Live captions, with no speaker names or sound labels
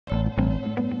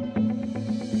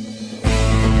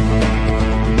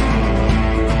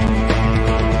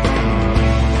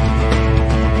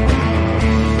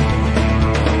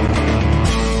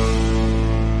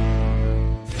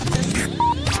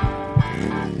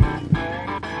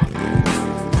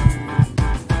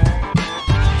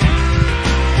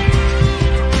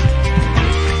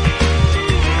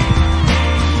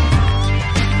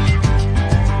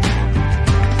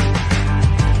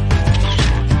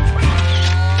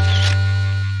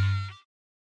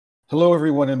Hello,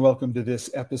 everyone, and welcome to this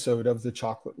episode of The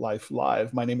Chocolate Life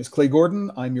Live. My name is Clay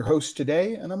Gordon. I'm your host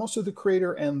today, and I'm also the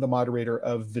creator and the moderator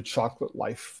of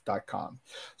TheChocolateLife.com.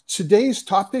 Today's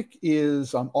topic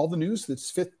is all the news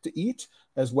that's fit to eat,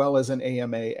 as well as an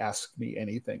AMA Ask Me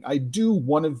Anything. I do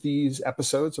one of these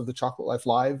episodes of The Chocolate Life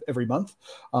Live every month.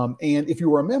 And if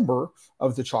you are a member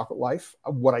of The Chocolate Life,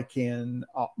 what I can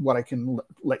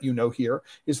let you know here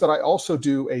is that I also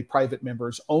do a private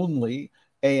members only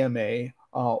AMA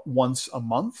once a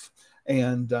month.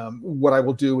 And what I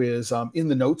will do is in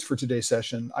the notes for today's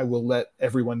session, I will let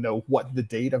everyone know what the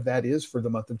date of that is for the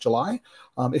month of July.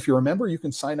 If you're a member, you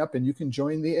can sign up and you can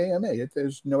join the AMA.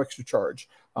 There's no extra charge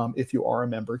if you are a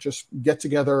member. Just get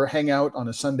together, hang out on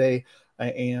a Sunday,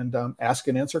 and ask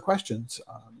and answer questions.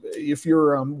 If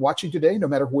you're watching today, no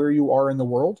matter where you are in the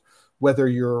world, whether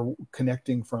you're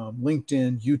connecting from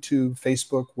LinkedIn, YouTube,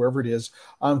 Facebook, wherever it is,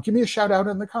 give me a shout out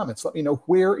in the comments. Let me know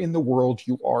where in the world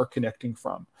you are connecting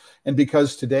from. And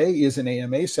because today is an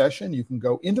AMA session, you can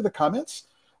go into the comments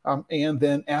and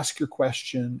then ask your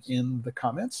question in the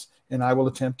comments, and I will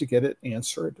attempt to get it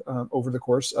answered over the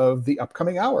course of the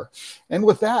upcoming hour. And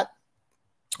with that,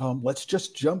 let's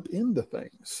just jump into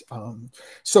things.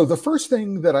 So the first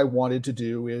thing that I wanted to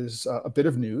do is a bit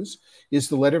of news, is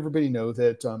to let everybody know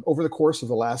that over the course of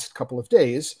the last couple of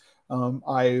days,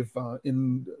 I've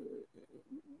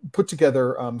put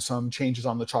together some changes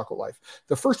on the Chocolate Life.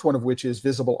 The first one of which is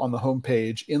visible on the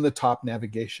homepage in the top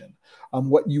navigation.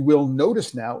 What you will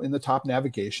notice now in the top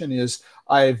navigation is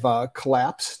I've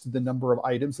collapsed the number of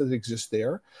items that exist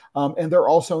there. And there are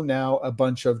also now a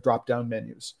bunch of drop-down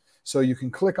menus. So you can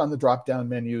click on the drop-down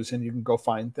menus and you can go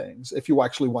find things. If you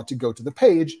actually want to go to the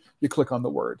page, you click on the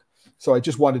word. So I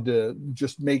just wanted to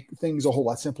make things a whole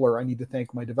lot simpler. I need to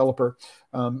thank my developer,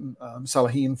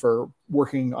 Salahin, for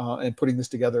working and putting this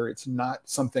together. It's not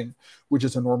something which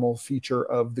is a normal feature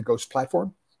of the Ghost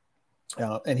platform.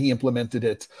 And he implemented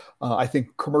it, I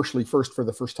think, commercially first for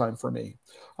the first time for me.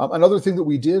 Another thing that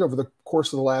we did over the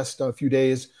course of the last few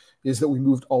days is that we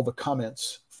moved all the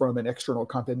comments from an external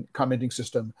commenting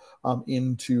system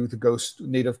into the Ghost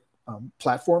native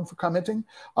platform for commenting.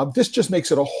 This just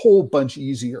makes it a whole bunch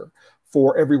easier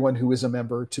for everyone who is a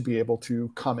member to be able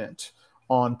to comment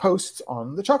on posts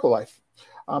on the Chocolate Life.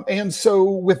 And so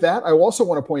with that, I also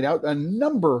want to point out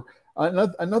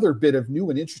another bit of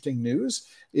new and interesting news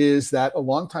is that a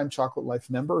longtime Chocolate Life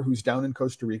member who's down in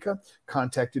Costa Rica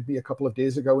contacted me a couple of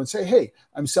days ago and say, hey,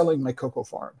 I'm selling my cocoa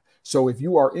farm. So if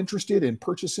you are interested in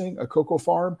purchasing a cocoa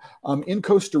farm in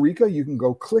Costa Rica, you can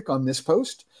go click on this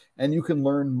post and you can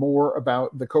learn more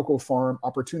about the cocoa farm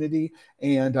opportunity.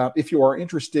 And if you are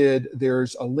interested,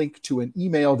 there's a link to an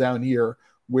email down here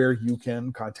where you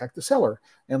can contact the seller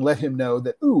and let him know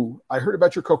that, ooh, I heard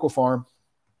about your cocoa farm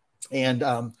and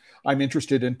I'm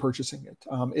interested in purchasing it.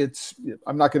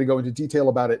 I'm not going to go into detail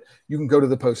about it. You can go to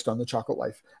the post on the Chocolate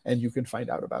Life and you can find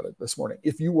out about it this morning.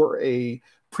 If you were a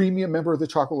premium member of the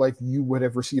Chocolate Life, you would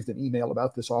have received an email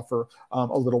about this offer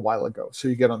a little while ago. So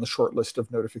you get on the short list of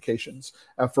notifications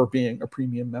for being a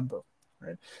premium member.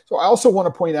 Right? So I also want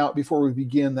to point out before we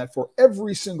begin that for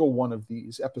every single one of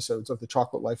these episodes of the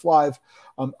Chocolate Life Live,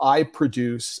 I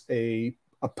produce a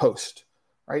post.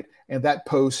 Right? And that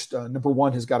post, number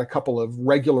one, has got a couple of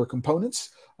regular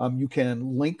components. You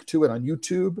can link to it on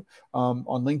YouTube, on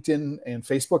LinkedIn and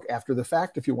Facebook after the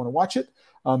fact if you want to watch it.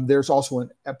 There's also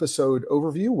an episode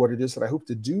overview, what it is that I hope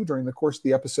to do during the course of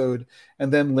the episode,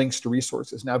 and then links to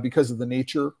resources. Now, because of the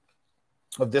nature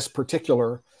of this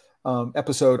particular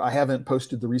episode, I haven't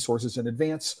posted the resources in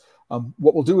advance.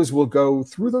 What we'll do is we'll go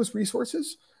through those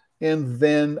resources. And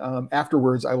then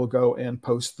afterwards, I will go and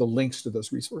post the links to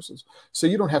those resources. So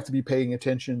you don't have to be paying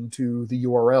attention to the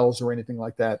URLs or anything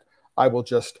like that. I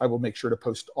will make sure to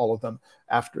post all of them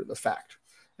after the fact.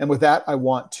 And with that, I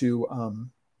want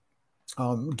to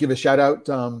give a shout out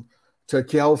to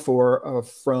Kjell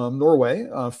from Norway,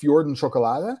 Fjord and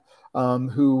Chocolate,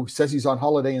 who says he's on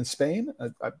holiday in Spain.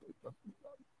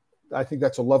 I think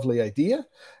that's a lovely idea.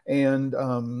 And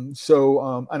and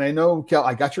I know, Kjell,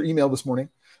 I got your email this morning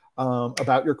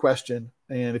about your question.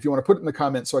 And if you want to put it in the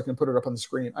comments so I can put it up on the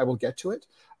screen, I will get to it.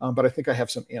 But I think I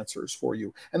have some answers for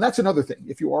you. And that's another thing.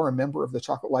 If you are a member of the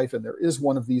Chocolate Life and there is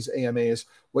one of these AMAs,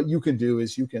 what you can do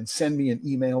is you can send me an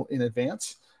email in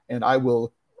advance and I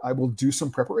will do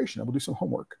some preparation. I will do some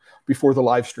homework before the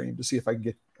live stream to see if I can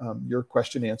get your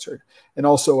question answered. And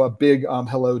also a big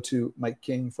hello to Mike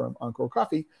King from Encore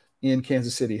Coffee in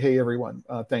Kansas City. Hey, everyone.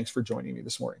 Thanks for joining me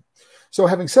this morning. So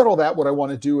having said all that, what I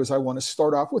want to do is I want to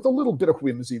start off with a little bit of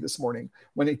whimsy this morning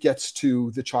when it gets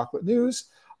to the chocolate news.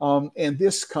 And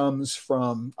this comes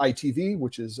from ITV,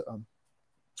 which is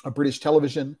a British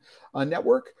television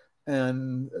network.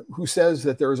 and who says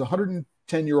that there is a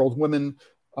 110-year-old woman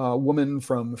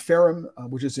from Fareham,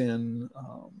 which is in,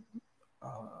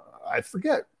 I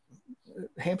forget,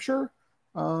 Hampshire,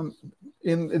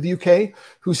 in the UK,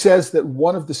 who says that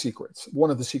one of the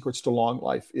secrets to long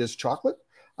life is chocolate.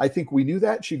 I think we knew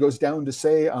that. She goes down to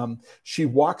say she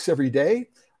walks every day.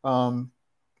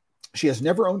 She has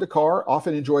never owned a car,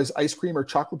 often enjoys ice cream or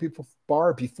chocolate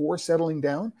bar before settling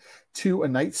down to a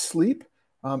night's sleep.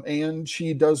 And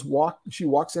she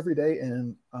walks every day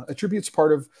and attributes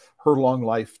part of her long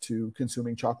life to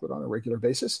consuming chocolate on a regular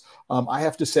basis. I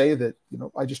have to say that,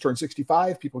 I just turned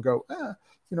 65. People go,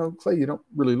 Clay, you don't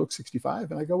really look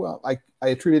 65. And I go, well, I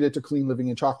attribute it to clean living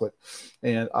and chocolate.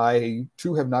 And I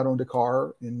too have not owned a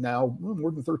car in now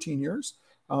more than 13 years.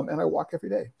 And I walk every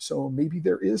day. So maybe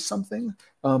there is something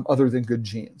other than good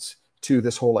genes to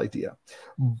this whole idea.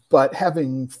 But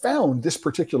having found this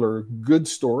particular good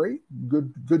story,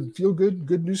 good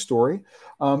news story,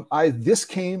 this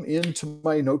came into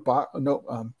my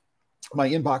my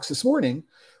inbox this morning,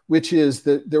 which is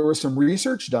that there was some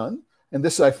research done, and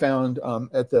this I found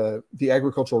at the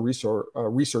Agricultural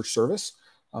Research Service.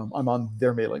 I'm on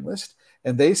their mailing list,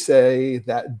 and they say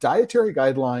that dietary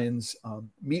guidelines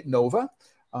meet NOVA.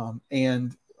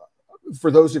 And for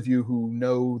those of you who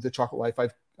know The Chocolate Life,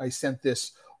 I sent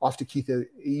this off to Keith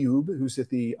Ayoub, who's at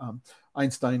the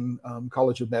Einstein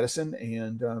College of Medicine,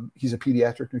 and he's a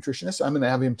pediatric nutritionist. I'm going to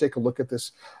have him take a look at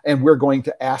this, and we're going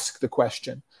to ask the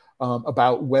question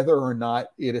about whether or not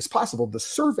it is possible. The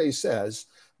survey says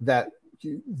that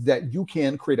you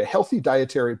can create a healthy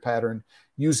dietary pattern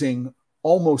using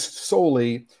almost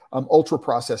solely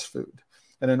ultra-processed food.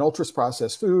 And an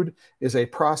ultra-processed food is a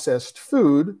processed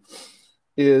food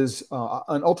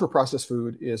an ultra-processed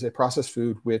food is a processed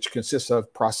food which consists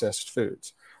of processed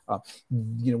foods.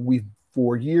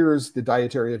 For years, the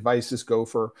dietary advices go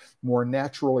for more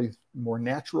naturally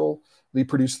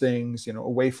produced things,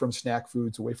 away from snack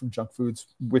foods, away from junk foods,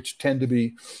 which tend to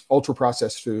be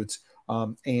ultra-processed foods.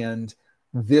 And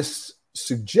this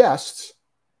suggests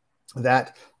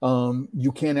that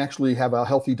you can actually have a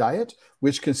healthy diet,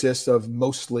 which consists of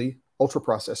mostly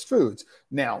ultra-processed foods.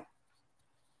 Now,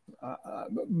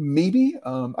 maybe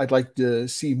I'd like to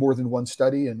see more than one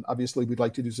study, and obviously we'd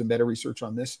like to do some meta research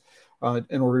on this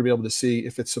in order to be able to see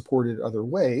if it's supported other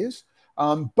ways.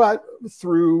 But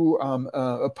through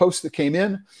a post that came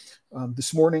in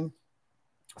this morning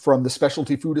from the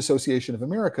Specialty Food Association of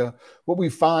America, what we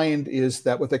find is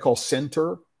that what they call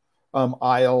center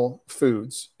aisle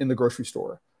foods in the grocery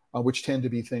store, which tend to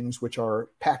be things which are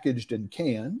packaged and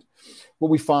canned, what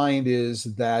we find is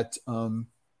that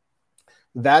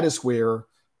that is where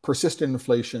persistent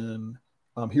inflation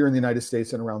here in the United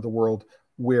States and around the world,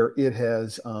 where it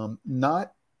has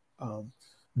not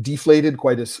deflated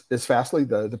quite as fastly.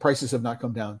 The prices have not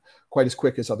come down quite as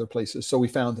quick as other places. So we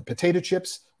found that potato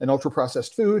chips, an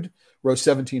ultra-processed food, rose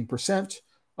 17%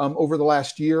 over the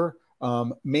last year.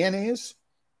 Mayonnaise,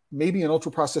 maybe an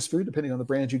ultra-processed food, depending on the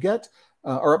brand you get,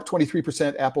 are up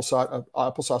 23%,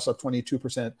 applesauce up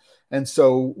 22%. And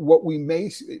so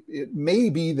it may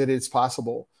be that it's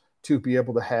possible to be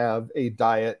able to have a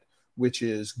diet which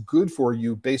is good for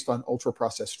you based on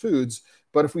ultra-processed foods.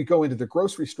 But if we go into the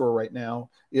grocery store right now,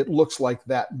 it looks like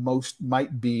that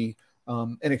might be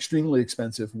an extremely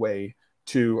expensive way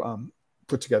to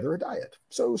put together a diet.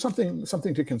 So something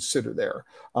to consider there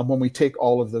when we take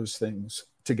all of those things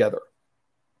together.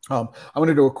 I want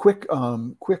to do a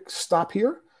quick stop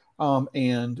here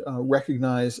and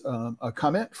recognize a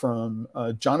comment from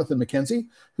Jonathan McKenzie,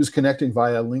 who's connecting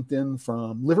via LinkedIn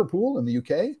from Liverpool in the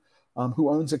UK, who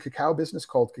owns a cacao business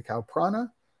called Cacao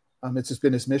Prana. It's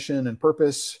been his mission and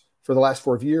purpose for the last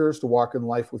 4 years to walk in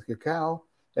life with cacao,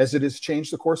 as it has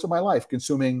changed the course of my life,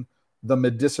 consuming the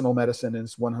medicinal medicine in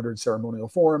its 100 ceremonial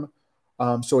form.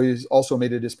 So he's also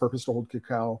made it his purpose to hold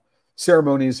cacao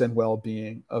ceremonies and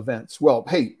well-being events. Well,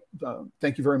 hey,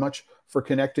 thank you very much for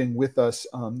connecting with us,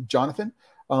 Jonathan.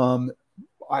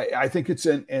 I think it's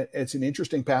an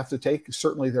interesting path to take.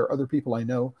 Certainly, there are other people I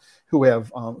know who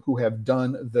have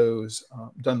done those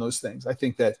things. I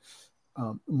think that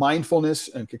mindfulness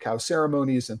and cacao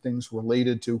ceremonies and things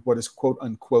related to what is quote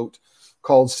unquote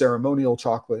called ceremonial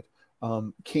chocolate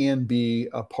can be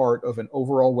a part of an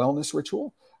overall wellness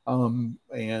ritual.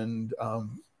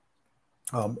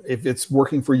 If it's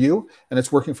working for you and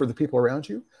it's working for the people around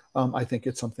you, I think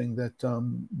it's something that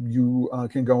you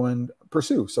can go and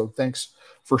pursue. So thanks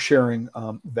for sharing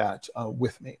that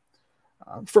with me.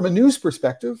 From a news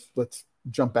perspective, let's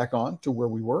jump back on to where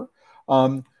we were.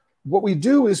 What we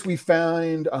do is we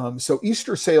find, so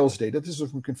Easter sales data, this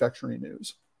is from Confectionery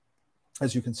News,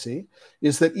 as you can see,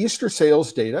 is that Easter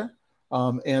sales data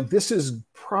And this is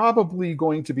probably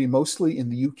going to be mostly in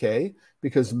the UK,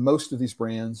 because most of these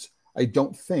brands I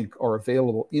don't think are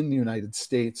available in the United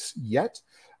States yet,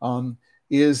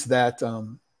 is that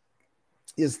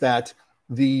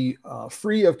the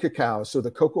free of cacao, so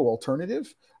the cocoa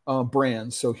alternative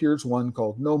brands. So here's one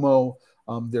called Nomo.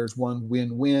 There's one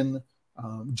Win-Win,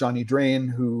 Johnny Drain,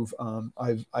 who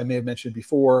I may have mentioned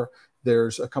before.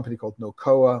 There's a company called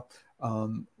Nocoa,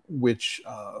 which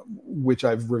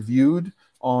I've reviewed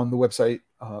on the website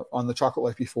on the Chocolate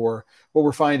Life before. What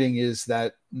we're finding is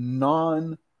that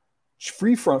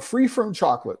free from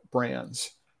chocolate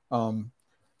brands,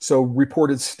 so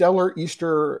reported stellar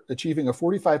Easter, achieving a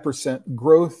 45%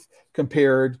 growth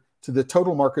compared to the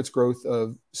total market's growth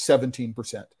of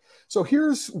 17%. So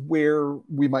here's where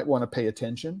we might want to pay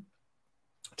attention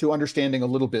to understanding a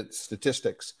little bit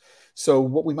statistics. So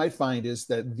what we might find is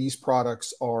that these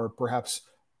products are perhaps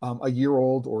a year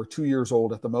old or 2 years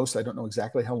old at the most. I don't know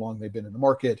exactly how long they've been in the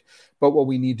market, but what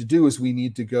we need to do is we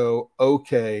need to go,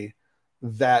 okay,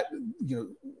 that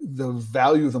the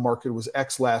value of the market was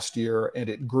X last year and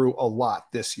it grew a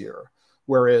lot this year,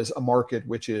 whereas a market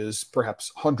which is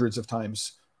perhaps hundreds of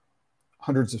times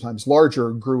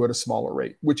larger grew at a smaller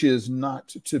rate, which is not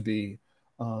to be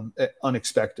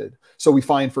unexpected. So we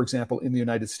find, for example, in the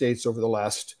United States over the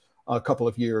last couple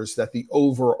of years that the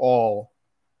overall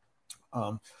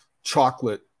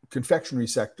chocolate confectionery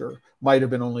sector might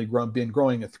have been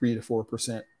growing at 3 to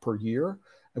 4% per year,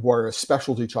 whereas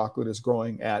specialty chocolate is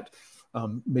growing at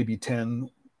maybe 10%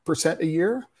 a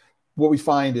year. What we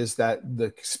find is that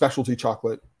the specialty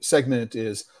chocolate segment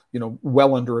is,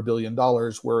 well under $1 billion,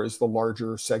 whereas the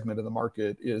larger segment of the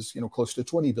market is, close to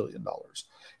 $20 billion.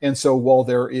 And so while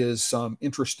there is some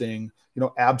interesting,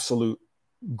 absolute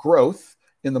growth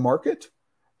in the market,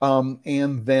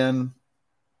 and then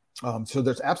so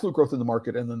there's absolute growth in the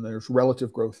market, and then there's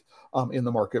relative growth in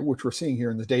the market, which we're seeing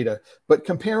here in the data. But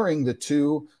comparing the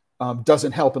two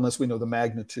doesn't help unless we know the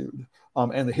magnitude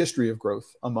and the history of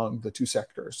growth among the two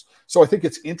sectors. So I think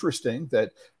it's interesting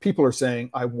that people are saying,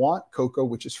 I want cocoa,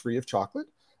 which is free of chocolate.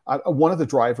 One of the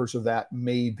drivers of that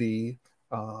may be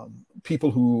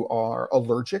people who are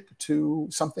allergic to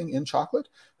something in chocolate,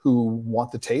 who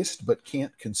want the taste but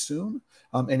can't consume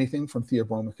anything from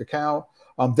theobroma cacao.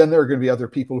 Then there are going to be other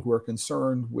people who are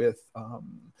concerned with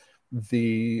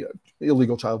the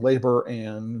illegal child labor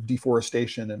and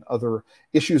deforestation and other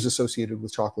issues associated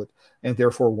with chocolate, and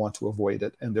therefore want to avoid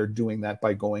it. And they're doing that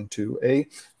by going to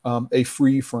a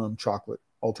free from chocolate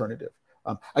alternative.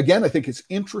 Again, I think it's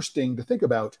interesting to think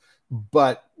about,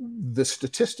 but the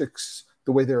statistics,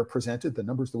 the way they're presented, the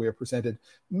numbers the way they're presented,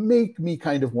 make me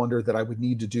kind of wonder that I would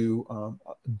need to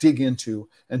dig into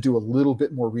and do a little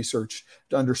bit more research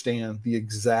to understand the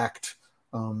exact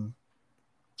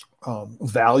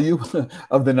value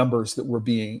of the numbers that were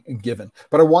being given.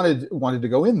 But I wanted to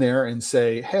go in there and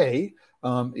say, hey,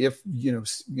 if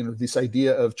this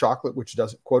idea of chocolate, which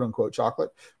doesn't, quote unquote chocolate,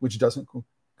 which doesn't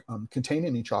contain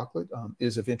any chocolate,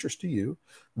 is of interest to you,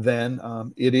 then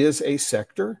it is a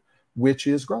sector which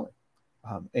is growing.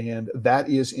 And that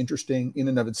is interesting in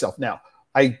and of itself. Now,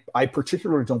 I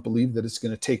particularly don't believe that it's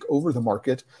going to take over the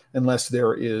market unless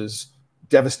there is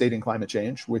devastating climate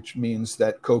change, which means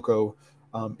that cocoa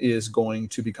is going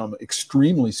to become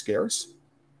extremely scarce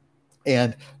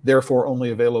and therefore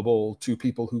only available to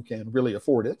people who can really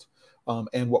afford it.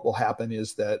 And what will happen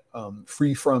is that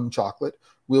free from chocolate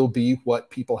will be what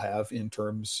people have in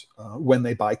terms when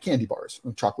they buy candy bars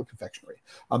and chocolate confectionery.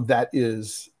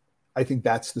 I think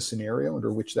that's the scenario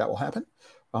under which that will happen,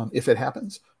 if it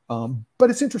happens. But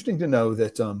it's interesting to know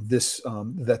that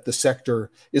that the sector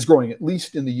is growing, at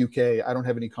least in the UK. I don't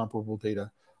have any comparable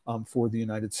data for the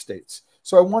United States.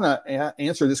 So I want to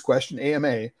answer this question,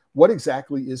 AMA, what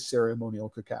exactly is ceremonial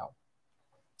cacao?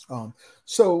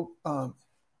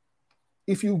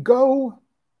 If you go,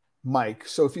 Mike,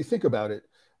 so if you think about it,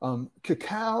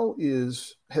 cacao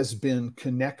has been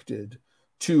connected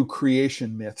to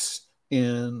creation myths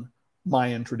in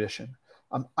Mayan tradition.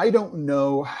 I don't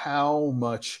know how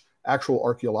much actual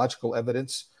archaeological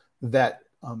evidence that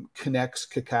connects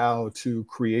cacao to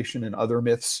creation and other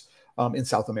myths in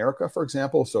South America, for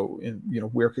example. So in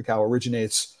where cacao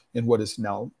originates in what is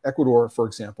now Ecuador, for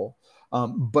example.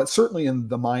 But certainly in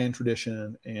the Mayan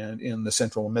tradition and in the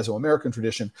Central and Mesoamerican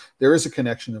tradition, there is a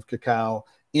connection of cacao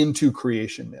into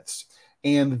creation myths.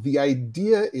 And the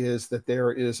idea is that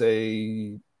there is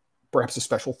perhaps a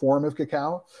special form of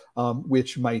cacao,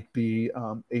 which might be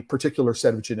a particular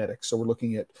set of genetics. So we're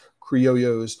looking at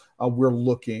criollos.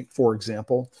 For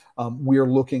example, we're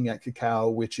looking at cacao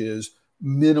which is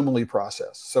minimally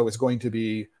processed. So it's going to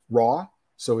be raw.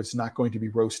 so it's not going to be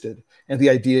roasted. And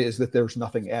the idea is that there's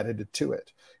nothing added to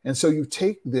it. And so you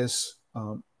take this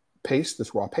paste,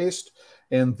 this raw paste,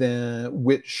 and then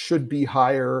which should be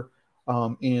higher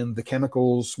in the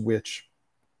chemicals which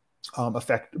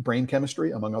affect brain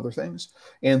chemistry, among other things,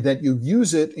 and that you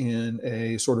use it in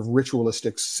a sort of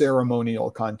ritualistic,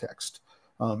 ceremonial context.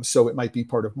 So it might be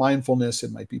part of mindfulness.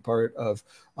 It might be part of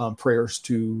prayers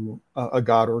to a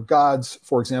god or gods,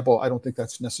 for example. I don't think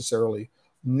that's necessarily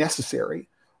necessary,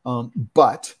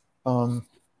 but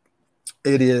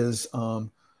it is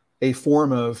a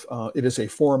form of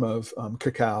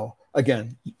cacao.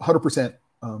 Again, 100%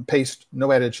 paste,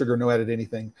 no added sugar, no added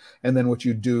anything. And then what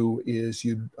you do is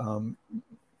you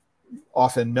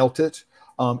often melt it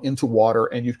into water,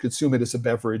 and you consume it as a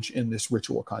beverage in this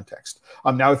ritual context.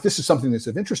 Now, if this is something that's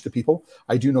of interest to people,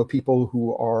 I do know people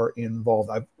who are involved.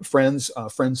 I have friends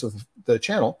of the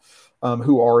channel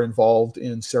who are involved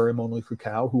in ceremonial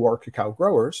cacao, who are cacao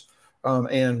growers,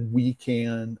 and we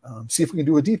can see if we can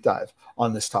do a deep dive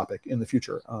on this topic in the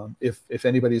future. If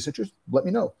anybody is interested, let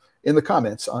me know in the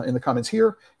comments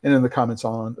here, and in the comments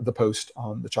on the post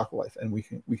on The Chocolate Life, and we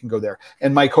can go there.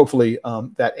 And Mike, hopefully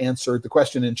that answered the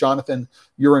question. And Jonathan,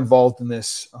 you're involved in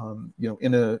this,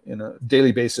 in a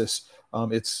daily basis. I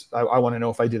want to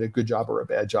know if I did a good job or a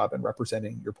bad job in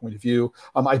representing your point of view.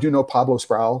 I do know Pablo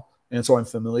Sproul, and so I'm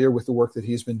familiar with the work that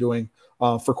he's been doing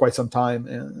for quite some time.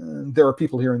 And there are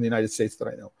people here in the United States that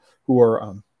I know who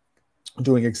are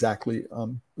doing exactly,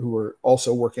 who are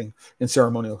also working in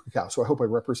ceremonial cacao. So I hope I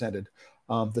represented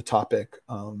the topic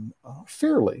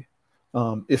fairly,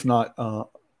 if not,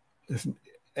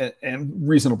 and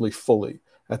reasonably fully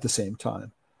at the same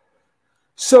time.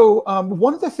 So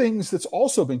one of the things that's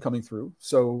also been coming through,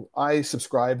 so I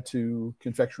subscribe to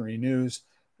Confectionery News,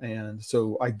 and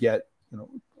so I get,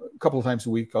 a couple of times a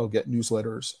week, I'll get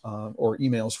newsletters or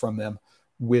emails from them,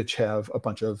 which have a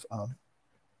bunch of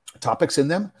topics in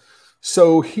them.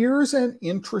 So here's an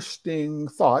interesting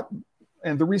thought.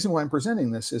 And the reason why I'm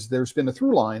presenting this is there's been a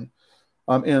through line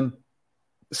in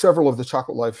several of the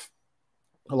Chocolate Life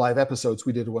Live episodes.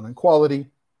 We did one on quality.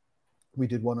 We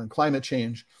did one on climate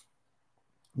change.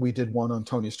 We did one on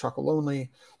Tony's Chocolate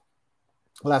Lonely.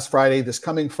 Last Friday, this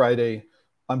coming Friday,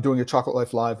 I'm doing a Chocolate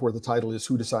Life Live where the title is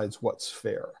Who Decides What's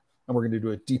Fair? And we're going to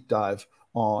do a deep dive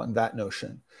on that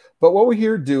notion. But what we're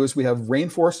here to do is we have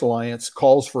Rainforest Alliance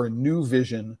calls for a new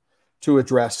vision to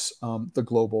address the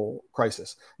global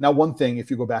crisis. Now, one thing, if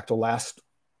you go back to last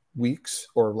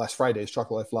Friday's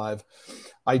Chocolate Life Live,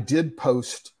 I did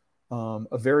post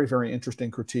a very, very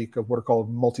interesting critique of what are called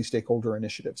multi-stakeholder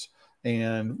initiatives.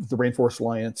 And the Rainforest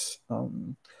Alliance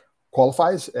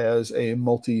qualifies as a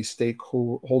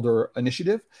multi-stakeholder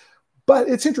initiative. But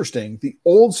it's interesting. The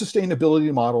old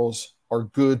sustainability models are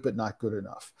good, but not good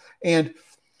enough. And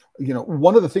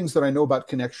one of the things that I know about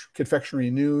Confectionery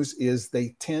News is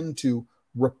they tend to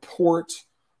report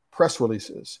press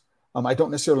releases. I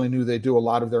don't necessarily know they do a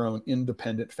lot of their own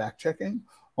independent fact-checking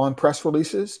on press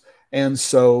releases. And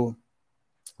so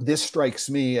this strikes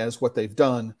me as what they've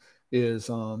done is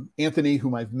Anthony,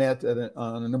 whom I've met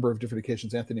on a number of different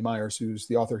occasions, Anthony Myers, who's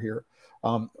the author here.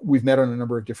 We've met on a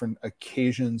number of different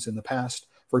occasions in the past.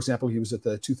 For example, he was at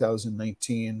the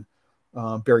 2019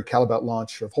 Barry Callebaut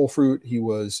launch of Whole Fruit. He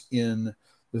was in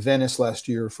Venice last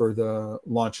year for the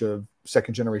launch of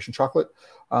second generation chocolate.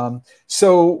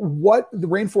 So what the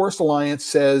Rainforest Alliance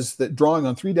says that drawing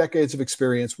on 3 decades of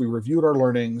experience, we reviewed our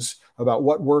learnings about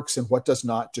what works and what does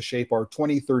not to shape our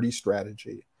 2030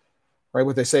 strategy. Right?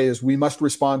 What they say is we must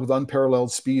respond with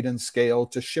unparalleled speed and scale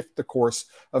to shift the course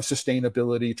of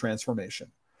sustainability transformation.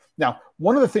 Now,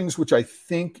 one of the things which I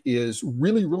think is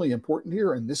really, really important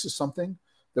here, and this is something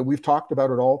that we've talked about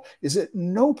at all, is that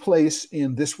no place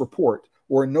in this report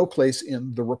or no place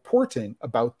in the reporting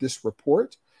about this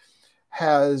report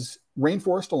has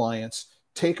Rainforest Alliance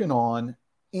taken on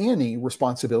any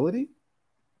responsibility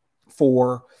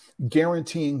for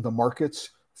guaranteeing the markets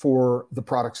for the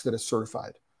products that it's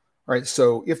certified. All right,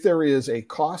 so if there is a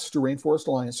cost to Rainforest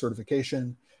Alliance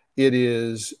certification, it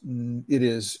is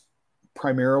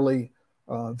primarily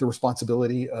the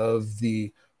responsibility of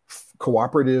the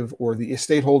cooperative or the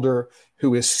estate holder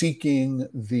who is seeking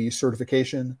the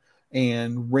certification,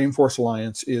 and Rainforest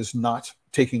Alliance is not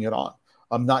taking it on.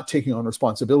 I'm not taking on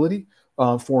responsibility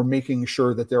for making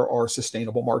sure that there are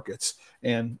sustainable markets.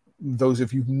 And those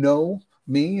of you who know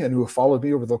me and who have followed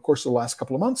me over the course of the last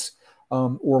couple of months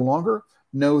or longer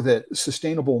know that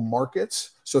sustainable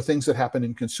markets, so things that happen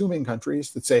in consuming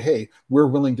countries that say, hey, we're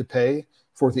willing to pay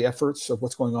for the efforts of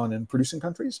what's going on in producing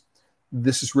countries,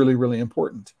 this is really, really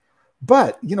important.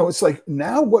 But, it's like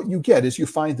now what you get is you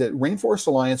find that Rainforest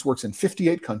Alliance works in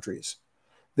 58 countries.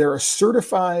 There are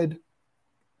certified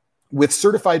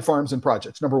farms and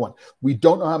projects. Number one, we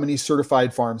don't know how many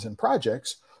certified farms and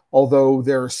projects, although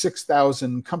there are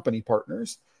 6,000 company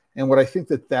partners. And what I think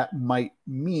that might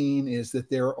mean is that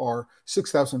there are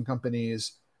 6,000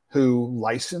 companies who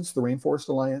license the Rainforest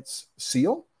Alliance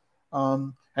seal.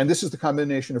 And this is the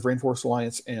combination of Rainforest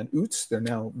Alliance and UTZ. They're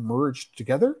now merged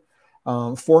together.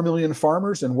 4 million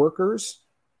farmers and workers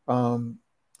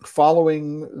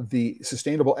following the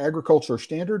Sustainable Agriculture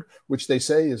Standard, which they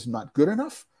say is not good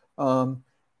enough.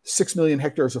 6 million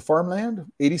hectares of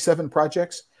farmland, 87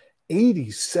 projects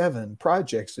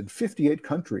in 58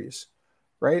 countries,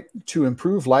 right, to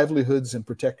improve livelihoods and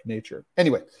protect nature.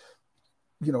 Anyway,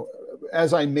 you know,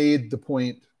 as I made the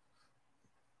point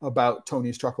about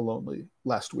Tony's Chocolonely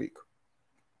last week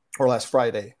or last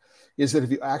Friday, is that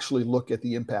if you actually look at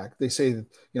the impact, they say that,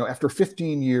 you know, after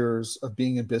 15 years of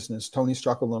being in business, Tony's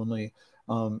Chocolonely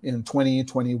in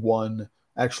 2021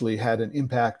 actually had an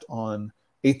impact on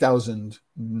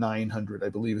 8,900, I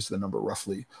believe is the number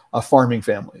roughly, farming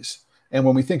families. And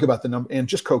when we think about the number, and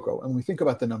just cocoa, and when we think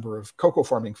about the number of cocoa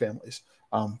farming families,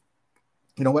 you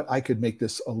know what, I could make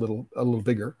this a little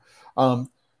bigger.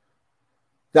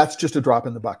 That's just a drop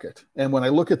in the bucket. And when I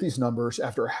look at these numbers,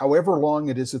 after however long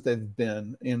it is that they've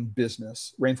been in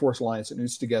business, Rainforest Alliance and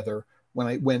UTZ together,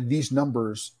 when these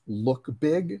numbers look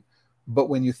big, but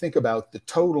when you think about the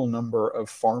total number of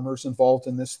farmers involved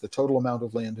in this, the total amount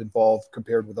of land involved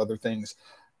compared with other things,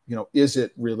 you know, is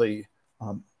it really,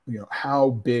 you know,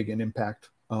 how big an impact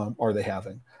are they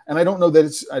having? And I don't know that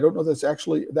it's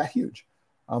actually that huge,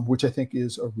 which I think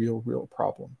is a real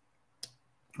problem,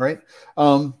 right?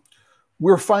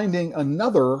 We're finding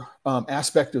another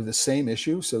aspect of the same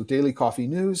issue. So Daily Coffee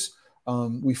News,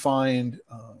 we find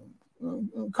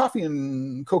coffee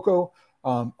and cocoa,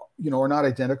 you know, are not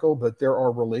identical, but there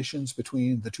are relations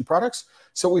between the two products.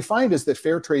 So what we find is that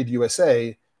Fairtrade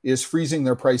USA is freezing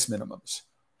their price minimums,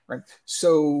 right?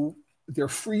 So they're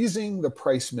freezing the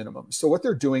price minimums. So what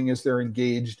they're doing is they're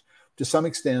engaged to some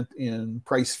extent in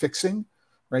price fixing,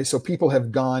 right? So people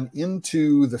have gone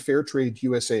into the Fairtrade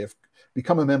USA, have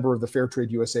become a member of the Fairtrade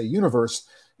USA universe,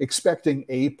 expecting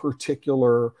a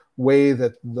particular way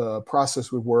that the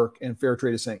process would work, and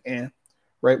Fairtrade is saying,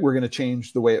 right, we're going to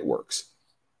change the way it works.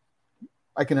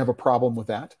 I can have a problem with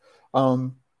that.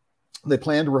 They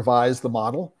plan to revise the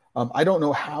model. I don't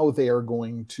know how they are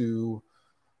going to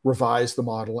revise the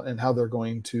model and how they're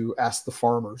going to ask the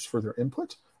farmers for their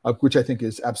input, which I think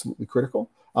is absolutely critical.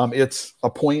 It's a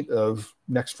point of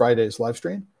next Friday's live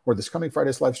stream, or this coming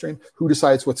Friday's live stream. Who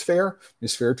decides what's fair?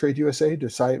 Is Fairtrade USA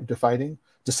deciding,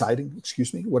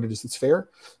 what it is that's fair?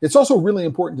 It's also really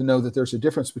important to know that there's a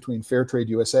difference between Fairtrade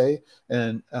USA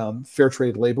and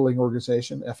Fairtrade Labeling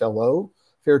Organization, FLO,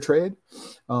 Fairtrade.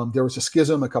 There was a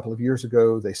schism a couple of years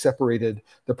ago. They separated.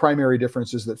 The primary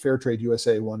difference is that Fairtrade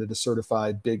USA wanted to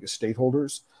certify big estate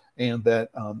holders, and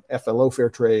that FLO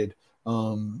Fairtrade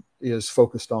is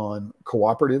focused on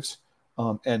cooperatives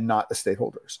and not estate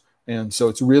holders. And so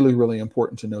it's really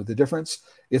important to know the difference.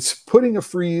 It's putting a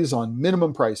freeze on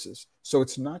minimum prices. So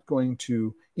it's not going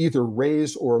to either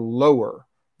raise or lower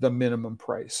the minimum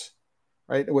price,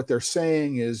 right? What they're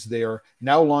saying is they are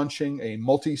now launching a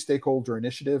multi-stakeholder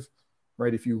initiative,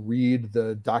 right? If you read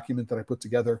the document that I put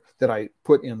together, that I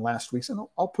put in last week's, and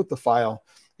I'll put the file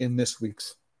in this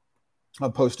week's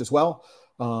post as well,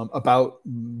 about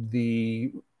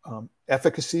the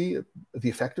efficacy, the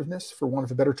effectiveness, for want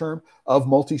of a better term, of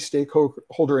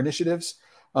multi-stakeholder initiatives.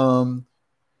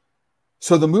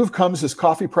 So the move comes as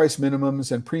coffee price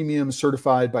minimums and premiums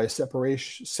certified by a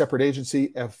separate agency,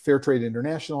 Fairtrade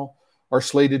International, are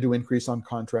slated to increase on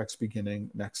contracts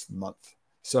beginning next month.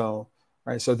 So,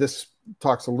 right, so this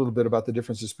talks a little bit about the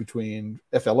differences between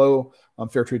FLO,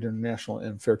 Fairtrade International,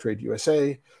 and Fairtrade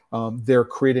USA. They're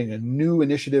creating a new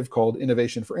initiative called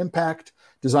Innovation for Impact,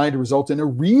 designed to result in a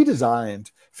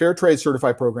redesigned Fairtrade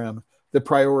certified program that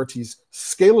priorities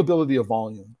scalability of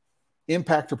volume,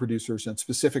 impact to producers, and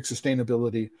specific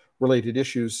sustainability-related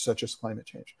issues such as climate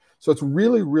change. So it's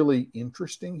really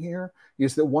interesting here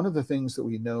is that one of the things that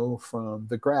we know from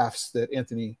the graphs that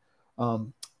Anthony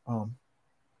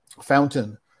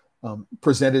Fountain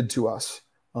presented to us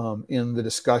in the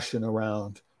discussion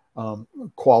around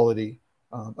quality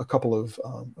a couple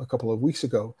of weeks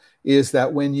ago, is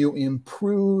that when you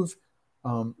improve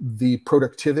the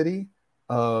productivity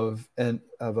of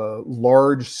a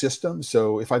large system,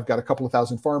 so if I've got a couple of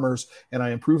thousand farmers and I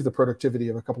improve the productivity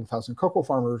of a couple of thousand cocoa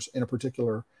farmers in a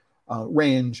particular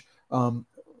range,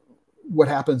 what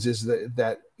happens is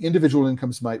that individual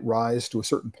incomes might rise to a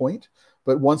certain point,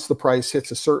 but once the price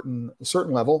hits a certain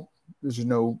level, there's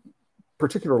no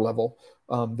particular level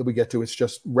that we get to, it's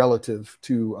just relative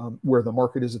to where the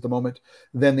market is at the moment,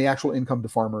 then the actual income to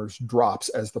farmers drops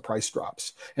as the price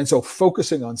drops. And so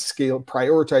focusing on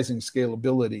prioritizing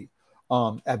scalability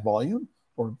at volume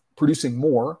or producing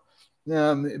more,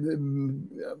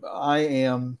 I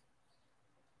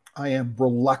am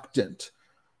reluctant.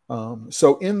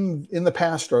 So in the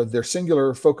past, their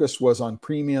singular focus was on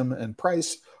premium and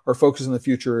price. Our focus in the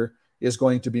future is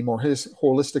going to be more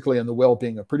holistically on the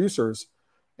well-being of producers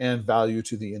and value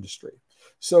to the industry.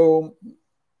 So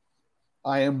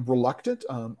I am reluctant.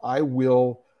 I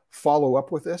will follow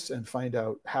up with this and find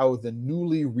out how the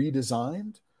newly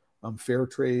redesigned Fair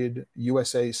Trade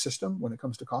USA system when it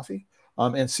comes to coffee,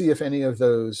 and see if any of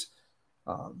those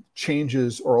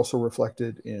changes are also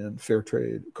reflected in fair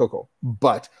trade cocoa.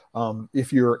 But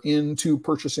if you're into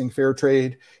purchasing fair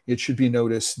trade, it should be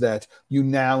noticed that you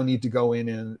now need to go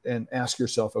in and ask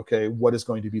yourself, okay, what is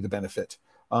going to be the benefit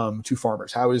to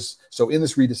farmers? So in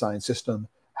this redesigned system,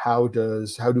 how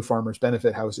do farmers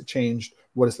benefit? How has it changed?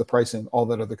 What is the pricing? All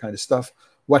that other kind of stuff.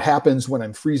 What happens when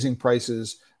I'm freezing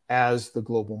prices as the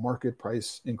global market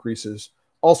price increases?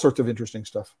 All sorts of interesting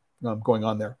stuff going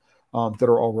on there that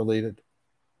are all related.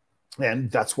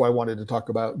 And that's why I wanted to talk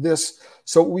about this.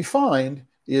 So what we find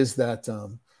is that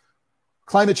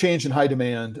climate change and high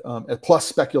demand plus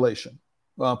speculation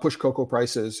push cocoa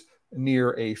prices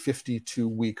near a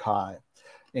 52-week high.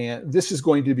 And this is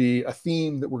going to be a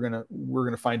theme that we're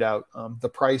gonna find out. The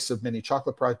price of many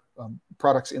chocolate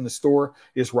products in the store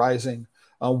is rising.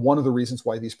 One of the reasons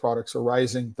why these products are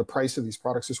rising, the price of these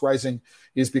products is rising,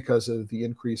 is because of the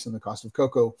increase in the cost of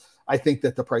cocoa. I think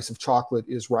that the price of chocolate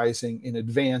is rising in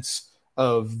advance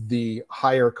of the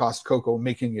higher cost cocoa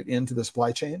making it into the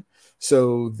supply chain.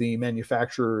 So the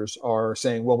manufacturers are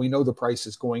saying, well, we know the price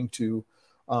is going to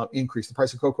increase. The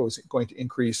price of cocoa is going to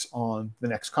increase on the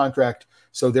next contract.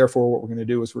 So therefore, what we're going to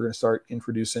do is we're going to start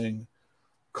introducing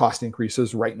cost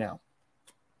increases right now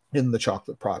in the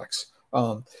chocolate products.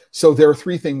 So there are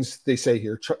three things they say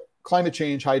here: climate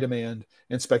change, high demand,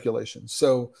 and speculation.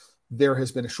 So there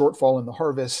has been a shortfall in the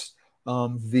harvest.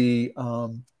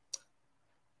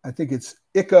 I think it's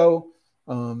ICO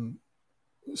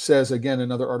says, again,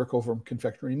 another article from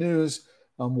Confectionery News,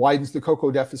 widens the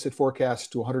cocoa deficit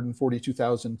forecast to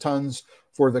 142,000 tons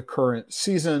for the current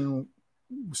season.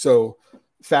 So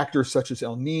factors such as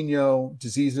El Nino,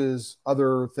 diseases,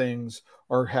 other things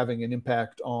are having an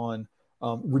impact on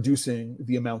reducing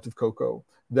the amount of cocoa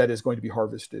that is going to be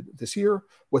harvested this year.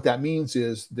 What that means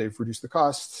is they've reduced the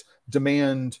costs.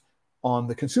 Demand on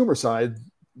the consumer side,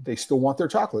 they still want their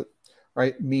chocolate,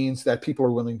 right? Means that people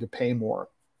are willing to pay more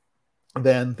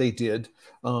than they did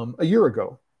a year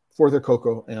ago for their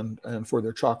cocoa and for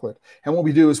their chocolate. And what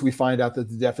we do is we find out that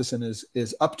the deficit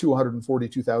is up to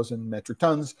 142,000 metric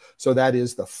tons. So that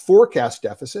is the forecast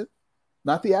deficit,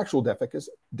 not the actual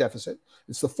deficit.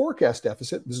 It's the forecast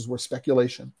deficit. This is where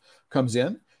speculation comes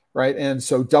in, right? And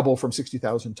so double from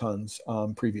 60,000 tons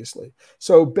previously.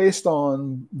 So based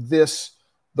on this,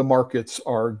 the markets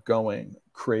are going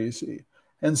crazy.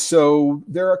 And so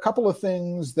there are a couple of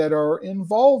things that are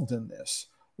involved in this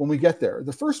when we get there.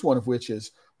 The first one of which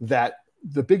is that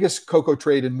the biggest cocoa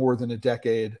trade in more than a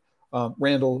decade,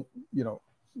 Randall,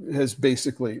 has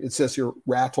basically, it says here,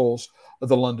 rattles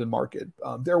the London market.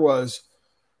 There was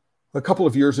a couple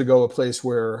of years ago a place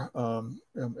where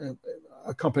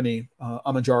a company,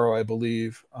 Amajaro, I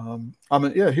believe,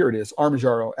 here it is,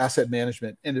 Amajaro Asset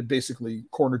Management, and it basically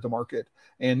cornered the market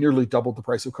and nearly doubled the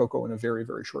price of cocoa in a very,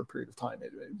 very short period of time.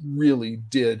 It really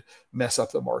did mess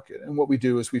up the market. And what we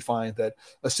do is we find that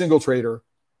a single trader,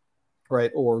 right,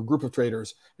 or a group of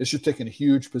traders is just taking a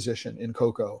huge position in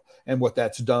cocoa. And what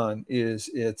that's done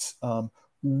is it's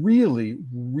really,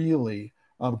 really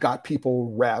got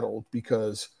people rattled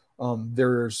because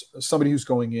there's somebody who's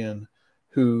going in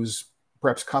who's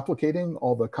perhaps complicating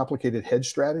all the complicated hedge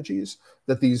strategies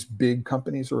that these big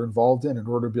companies are involved in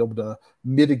order to be able to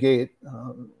mitigate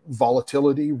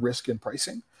volatility, risk, and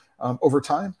pricing over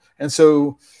time. And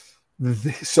so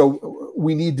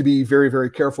we need to be very, very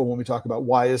careful when we talk about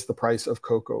why is the price of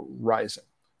cocoa rising,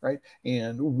 right?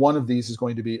 And one of these is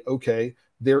going to be, okay,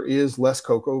 there is less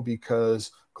cocoa because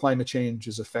climate change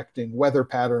is affecting weather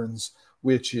patterns,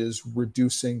 which is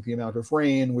reducing the amount of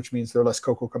rain, which means there's less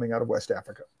cocoa coming out of West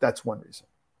Africa. That's one reason,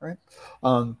 right?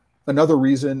 Another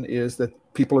reason is that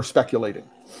people are speculating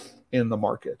in the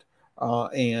market,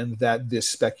 and that this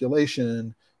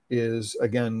speculation is,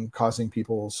 again, causing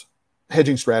people's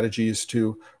hedging strategies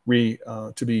to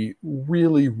be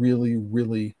really, really,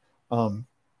 really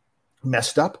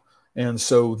messed up. And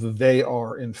so they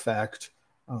are, in fact,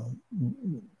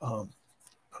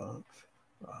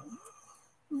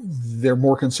 they're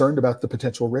more concerned about the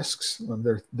potential risks.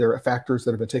 There are factors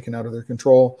that have been taken out of their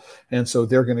control, and so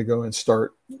they're going to go and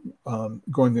start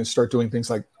doing things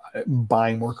like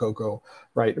buying more cocoa,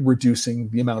 right? Reducing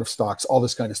the amount of stocks, all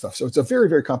this kind of stuff. So it's a very,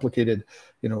 very complicated,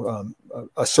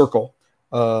 a circle,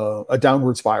 a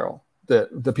downward spiral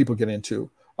that people get into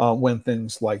when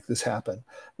things like this happen.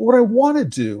 But what I want to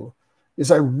do is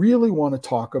I really want to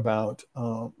talk about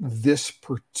this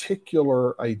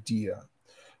particular idea.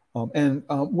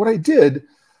 What I did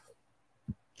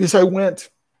is I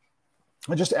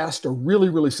just asked a really,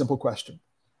 really simple question,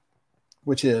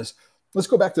 which is, let's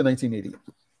go back to 1980,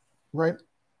 right?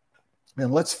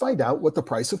 And let's find out what the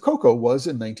price of cocoa was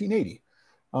in 1980.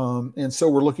 And so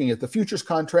we're looking at the futures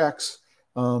contracts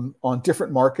on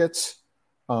different markets.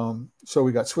 So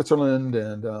we got Switzerland,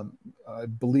 and I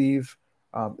believe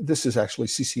this is actually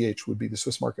CCH would be the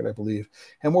Swiss market, I believe.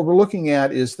 And what we're looking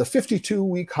at is the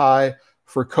 52-week high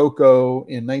for cocoa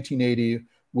in 1980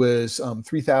 was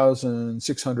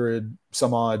 3,600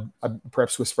 some odd,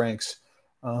 perhaps Swiss francs.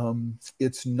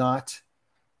 It's not,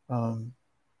 I'd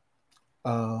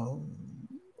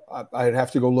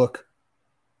have to go look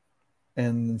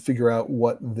and figure out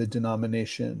what the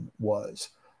denomination was.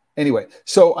 Anyway,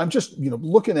 so I'm just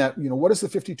looking at what is the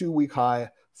 52-week high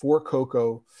for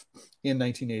cocoa in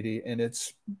 1980, and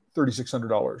it's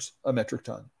 $3,600 a metric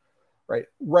ton.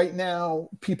 Right now,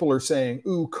 people are saying,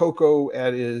 ooh, cocoa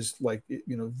is like,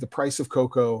 the price of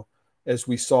cocoa, as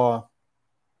we saw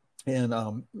in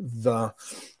the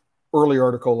early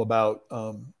article about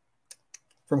from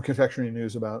Confectionery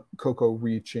News about cocoa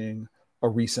reaching a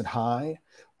recent high.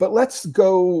 But let's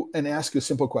go and ask a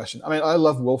simple question. I mean, I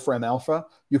love Wolfram Alpha.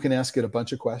 You can ask it a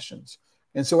bunch of questions.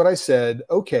 And so what I said,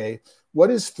 okay, what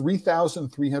is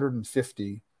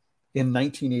 3,350 in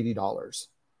 1980 dollars?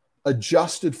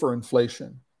 Adjusted for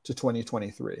inflation to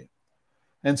 2023.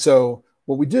 And so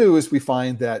what we do is we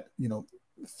find that,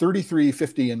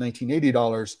 $33.50 in 1980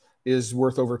 dollars is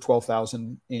worth over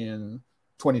 12,000 in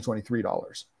 2023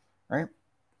 dollars, right?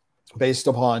 Based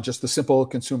upon just the simple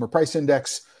consumer price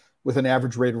index with an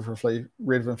average rate of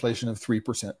inflation of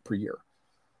 3% per year.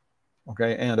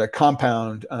 Okay, and a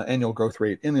compound annual growth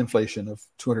rate in inflation of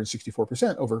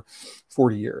 264% over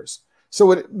 40 years. So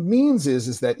what it means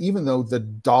is that even though the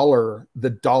dollar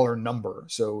number,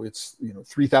 so it's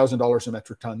 $3,000 a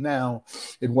metric ton now,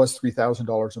 it was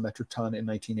 $3,000 a metric ton in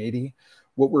 1980.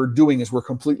 What we're doing is we're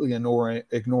completely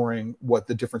ignoring what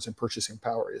the difference in purchasing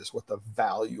power is, what the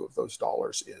value of those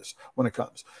dollars is when it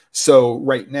comes. So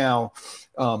right now,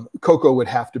 cocoa would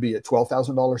have to be at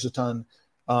 $12,000 a ton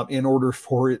in order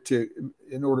for it to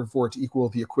equal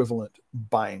the equivalent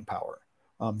buying power,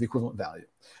 the equivalent value.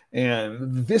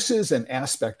 And this is an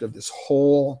aspect of this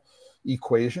whole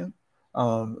equation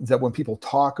that when people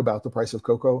talk about the price of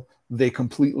cocoa, they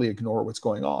completely ignore what's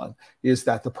going on, is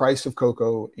that the price of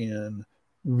cocoa in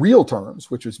real terms,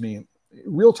 which is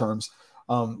real terms,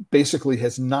 basically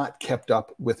has not kept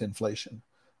up with inflation.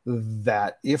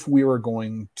 That if we were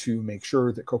going to make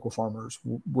sure that cocoa farmers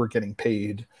were getting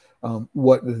paid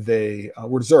what they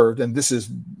were deserved, and this is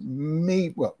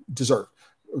deserved,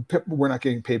 we're not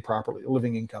getting paid properly, a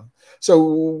living income.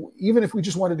 So even if we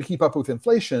just wanted to keep up with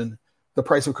inflation, the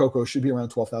price of cocoa should be around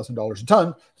 $12,000 a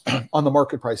ton on the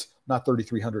market price, not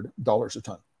 $3,300 a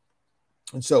ton.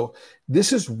 And so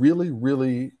this is really,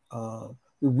 really,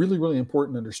 really, really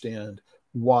important to understand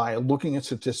why looking at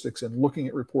statistics and looking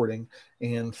at reporting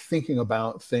and thinking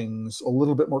about things a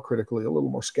little bit more critically, a little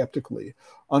more skeptically,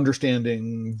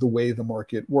 understanding the way the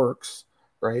market works,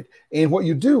 right? And what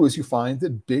you do is you find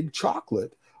that big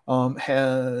chocolate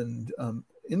had,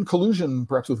 in collusion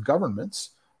perhaps with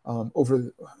governments,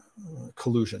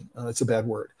 collusion, it's a bad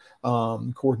word,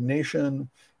 coordination,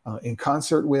 in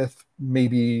concert with,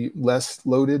 maybe less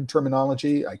loaded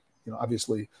terminology.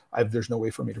 Obviously, there's no way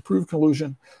for me to prove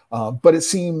collusion, but it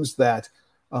seems that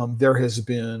there has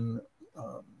been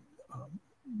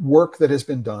work that has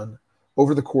been done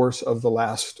over the course of the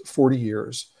last 40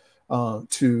 years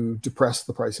to depress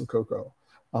the price of cocoa.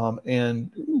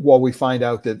 And while we find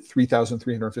out that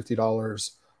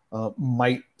 $3,350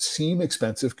 might seem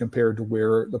expensive compared to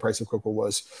where the price of cocoa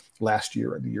was last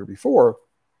year and the year before,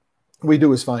 what we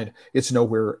do is find it's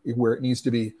nowhere where it needs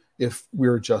to be if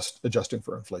we're just adjusting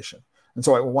for inflation. And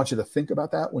so I want you to think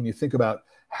about that when you think about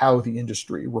how the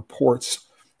industry reports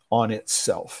on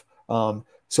itself.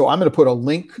 So I'm going to put a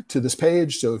link to this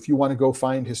page. So if you want to go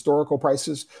find historical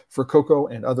prices for cocoa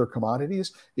and other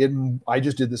commodities, I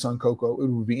just did this on cocoa. It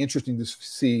would be interesting to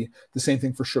see the same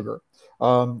thing for sugar.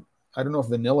 I don't know if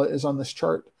vanilla is on this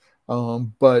chart,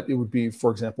 But it would be,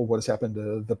 for example, what has happened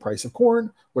to the price of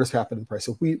corn, what has happened to the price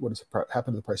of wheat, what has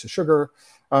happened to the price of sugar.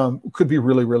 Could be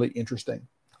really, really interesting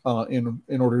in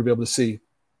order to be able to see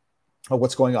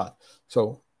what's going on.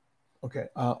 So, okay,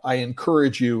 I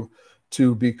encourage you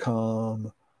to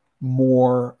become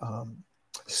more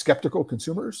skeptical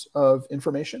consumers of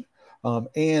information,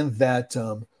 and that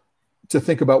to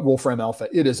think about Wolfram Alpha.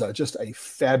 It is just a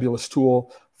fabulous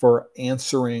tool for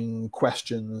answering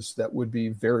questions that would be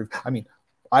very, I mean,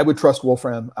 I would trust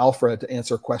Wolfram Alpha to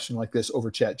answer a question like this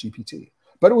over ChatGPT.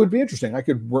 But it would be interesting. I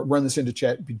could run this into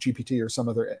ChatGPT or some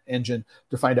other engine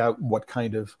to find out what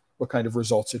kind of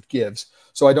results it gives.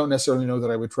 So I don't necessarily know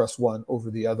that I would trust one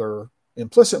over the other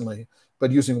implicitly,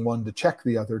 but using one to check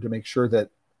the other to make sure that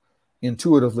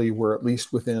intuitively we're at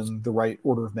least within the right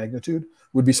order of magnitude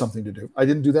would be something to do. I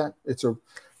didn't do that. It's a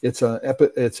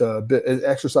bit an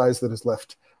exercise that is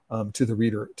left to the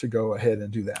reader to go ahead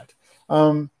and do that.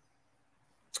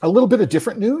 A little bit of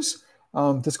different news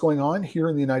that's going on here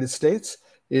in the United States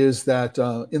is that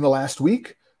in the last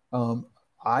week,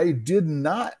 I did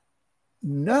not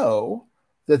know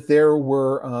that there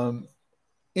were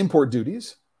import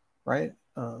duties, right,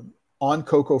 on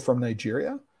cocoa from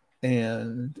Nigeria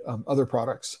and other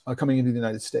products coming into the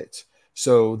United States.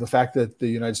 So the fact that the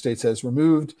United States has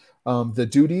removed the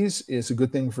duties is a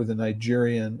good thing for the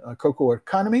Nigerian cocoa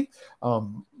economy.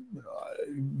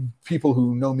 People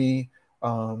who know me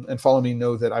and follow me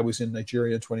know that I was in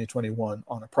Nigeria in 2021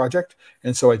 on a project.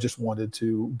 And so I just wanted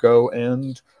to go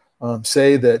and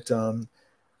say that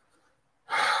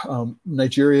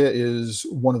Nigeria is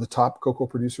one of the top cocoa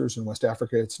producers in West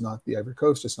Africa. It's not the Ivory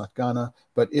Coast, it's not Ghana,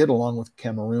 but it, along with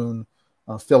Cameroon,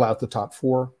 fill out the top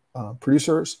 4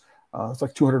 producers. It's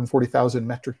like 240,000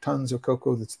 metric tons of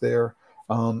cocoa that's there.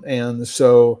 And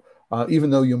so even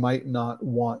though you might not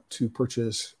want to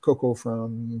purchase cocoa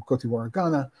from Cote d'Ivoire or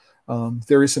Ghana,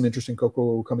 there is some interesting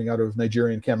cocoa coming out of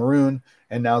Nigeria and Cameroon.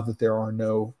 And now that there are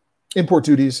no import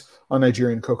duties on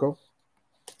Nigerian cocoa,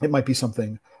 it might be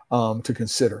something to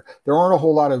consider. There aren't a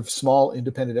whole lot of small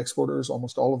independent exporters.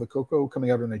 Almost all of the cocoa coming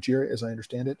out of Nigeria, as I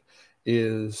understand it,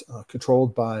 is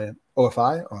controlled by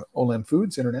OFI, Olam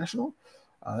Foods International.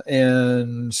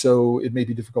 And so it may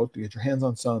be difficult to get your hands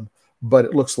on some, but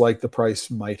it looks like the price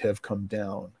might have come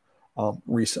down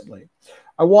recently.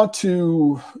 I want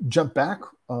to jump back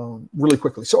really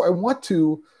quickly. So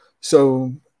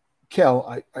Kel,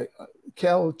 I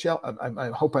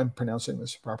hope I'm pronouncing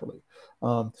this properly.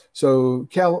 So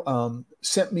Kel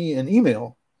sent me an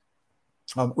email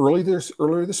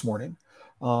earlier this morning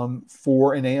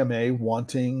for an AMA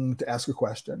wanting to ask a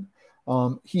question.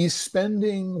 He's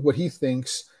spending what he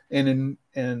thinks and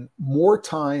more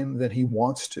time than he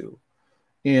wants to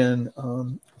in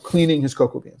cleaning his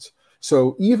cocoa beans.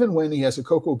 So even when he has a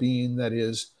cocoa bean that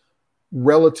is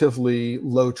relatively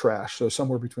low trash, so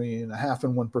somewhere between 0.5%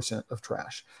 and 1% of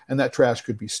trash, and that trash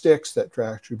could be sticks, that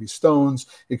trash could be stones,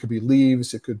 it could be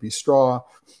leaves, it could be straw,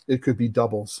 it could be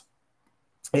doubles,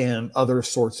 and other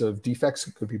sorts of defects.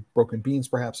 It could be broken beans,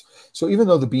 perhaps. So even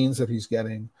though the beans that he's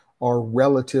getting are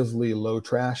relatively low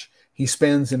trash, he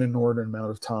spends an inordinate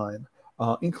amount of time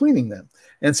in cleaning them.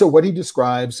 And so what he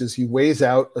describes is he weighs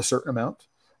out a certain amount.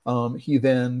 He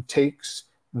then takes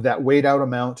that weighed out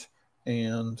amount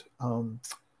and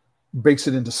breaks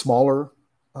it into smaller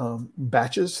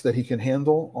batches that he can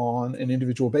handle on an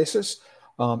individual basis.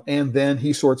 And then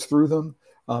he sorts through them.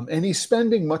 And he's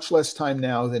spending much less time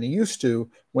now than he used to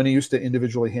when he used to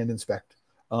individually hand inspect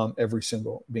every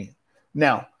single bean.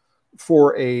 Now,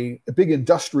 for a big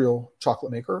industrial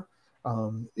chocolate maker,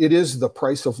 it is the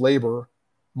price of labor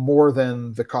more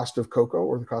than the cost of cocoa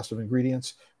or the cost of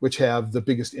ingredients, which have the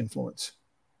biggest influence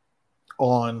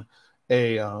on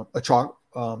I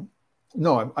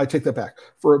take that back.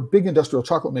 For a big industrial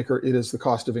chocolate maker, it is the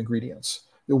cost of ingredients.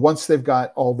 Once they've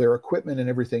got all their equipment and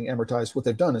everything amortized, what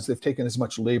they've done is they've taken as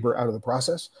much labor out of the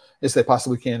process as they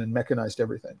possibly can and mechanized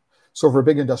everything. So for a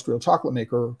big industrial chocolate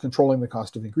maker, controlling the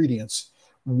cost of ingredients,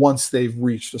 once they've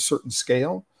reached a certain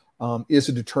scale, is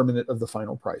a determinant of the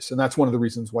final price. And that's one of the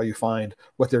reasons why you find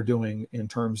what they're doing in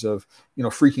terms of,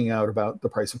 freaking out about the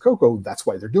price of cocoa. That's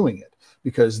why they're doing it,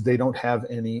 because they don't have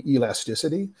any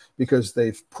elasticity, because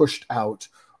they've pushed out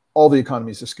all the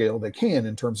economies of scale they can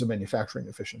in terms of manufacturing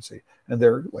efficiency. And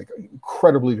they're like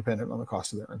incredibly dependent on the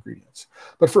cost of their ingredients.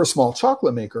 But for a small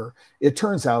chocolate maker, it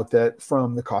turns out that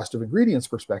from the cost of ingredients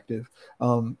perspective,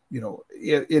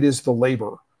 it is the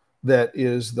labor that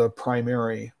is the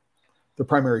primary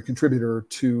contributor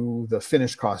to the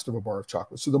finished cost of a bar of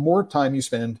chocolate. So the more time you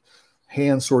spend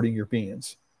hand sorting your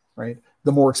beans, right,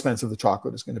 the more expensive the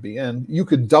chocolate is going to be. And you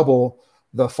could double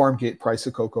the farm gate price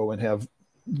of cocoa and have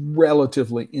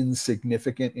relatively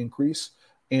insignificant increase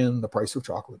in the price of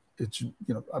chocolate. It's, you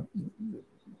know,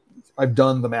 I've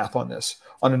done the math on this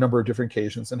on a number of different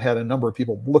occasions and had a number of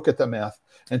people look at the math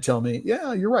and tell me,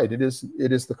 yeah, you're right. It is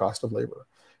the cost of labor.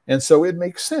 And so it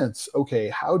makes sense. Okay,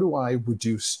 how do I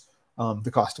reduce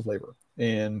the cost of labor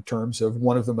in terms of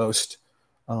one of the most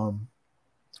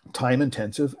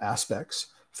time-intensive aspects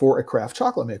for a craft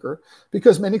chocolate maker?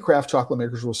 Because many craft chocolate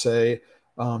makers will say,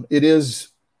 it is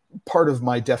part of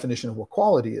my definition of what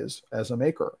quality is as a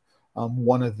maker.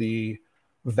 One of the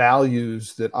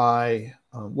values that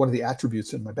one of the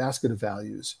attributes in my basket of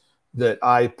values that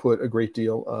I put a great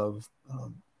deal of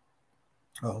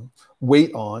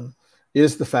weight on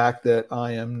is the fact that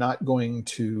I am not going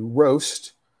to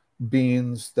roast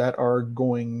beans that are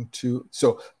going to,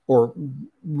 or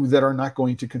that are not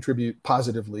going to contribute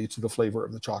positively to the flavor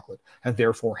of the chocolate, and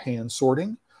therefore hand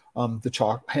sorting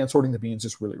the beans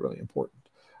is really, really important.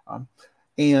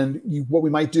 What we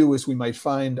might do is we might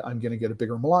find I'm going to get a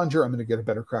bigger melanger, I'm going to get a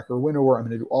better cracker winnower, I'm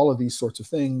going to do all of these sorts of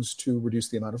things to reduce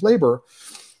the amount of labor.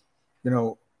 You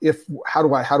know, how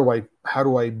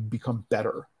do I become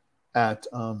better at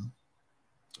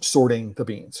sorting the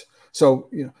beans? So,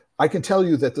 you know, I can tell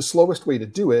you that the slowest way to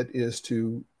do it is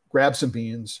to grab some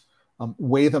beans,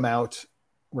 weigh them out,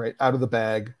 right out of the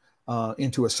bag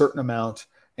into a certain amount,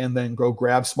 and then go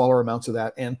grab smaller amounts of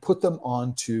that and put them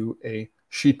onto a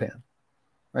sheet pan.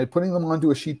 Right, putting them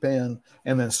onto a sheet pan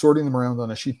and then sorting them around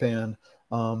on a sheet pan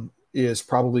is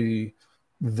probably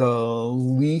the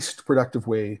least productive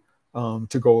way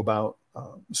to go about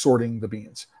sorting the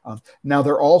beans. Now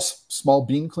they're all small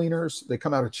bean cleaners. They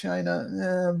come out of China,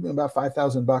 about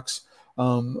 $5,000.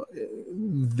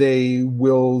 They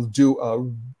will do a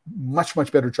much,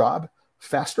 much better job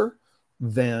faster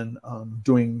than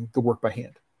doing the work by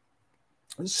hand.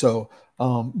 So,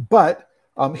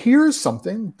 here's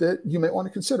something that you might want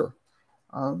to consider,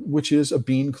 which is a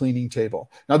bean cleaning table.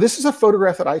 Now, this is a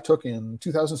photograph that I took in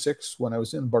 2006 when I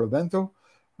was in Barlovento,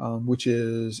 which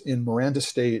is in Miranda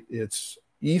State. It's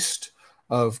east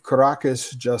of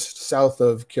Caracas, just south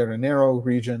of Querenero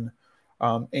region.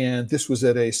 And this was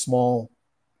at a small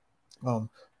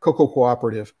cocoa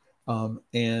cooperative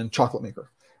and chocolate maker.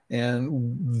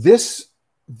 And this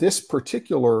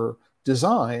particular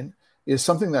design is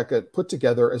something that got put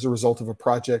together as a result of a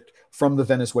project from the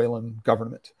Venezuelan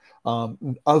government.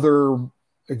 Other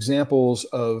examples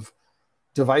of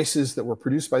devices that were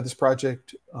produced by this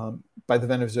project by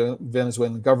the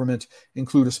Venezuelan government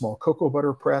include a small cocoa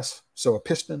butter press, so a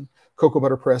piston cocoa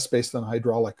butter press based on a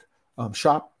hydraulic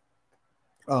shop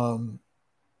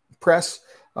press.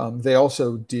 They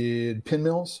also did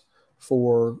pinmills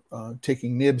for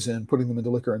taking nibs and putting them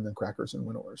into liquor, and then crackers and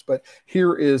winnowers. But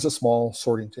here is a small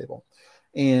sorting table.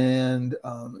 And,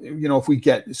 you know, let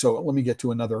me get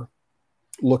to another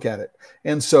look at it.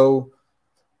 And so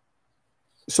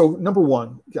number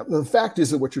one, the fact is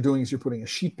that what you're doing is you're putting a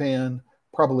sheet pan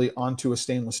probably onto a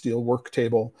stainless steel work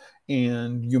table,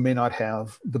 and you may not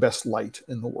have the best light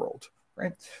in the world,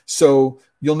 right? So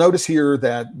you'll notice here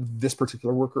that this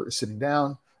particular worker is sitting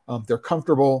down. They're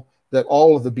comfortable, that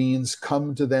all of the beans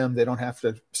come to them. They don't have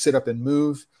to sit up and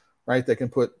move, right? They can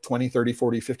put 20, 30,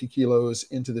 40, 50 kilos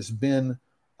into this bin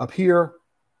up here,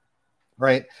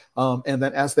 right? And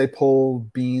then as they pull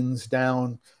beans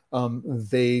down,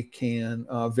 they can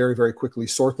very, very quickly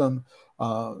sort them.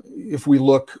 If we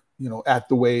look, you know, at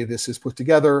the way this is put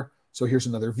together, so here's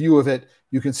another view of it.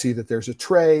 You can see that there's a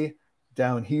tray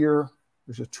down here.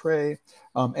 There's a tray,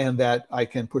 and that I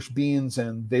can push beans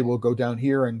and they will go down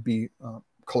here and be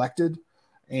collected,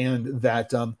 and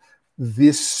that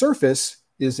this surface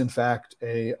is in fact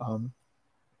a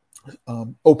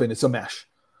open. It's a mesh,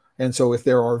 and so if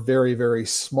there are very, very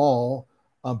small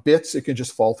bits, it can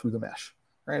just fall through the mesh,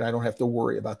 right? I don't have to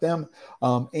worry about them.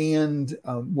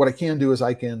 What I can do is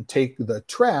I can take the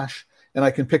trash and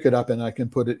I can pick it up and I can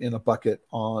put it in a bucket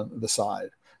on the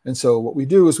side. And so what we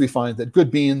do is we find that good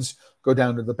beans go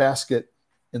down to the basket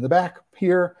in the back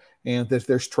here, and if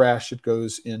there's trash, it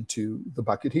goes into the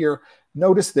bucket here.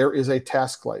 Notice there is a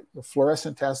task light, a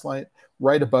fluorescent task light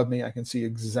right above me. I can see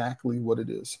exactly what it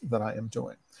is that I am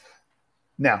doing.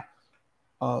 Now,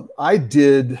 I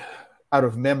did, out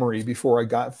of memory before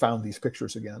I found these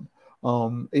pictures again,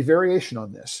 a variation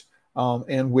on this,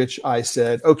 in which I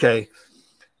said, okay,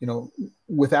 you know,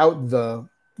 without the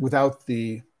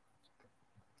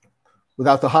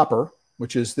hopper,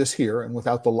 which is this here, and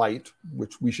without the light,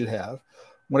 which we should have,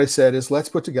 what I said is, let's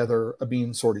put together a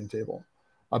bean sorting table,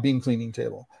 a bean cleaning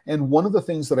table. And one of the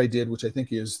things that I did, which I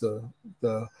think is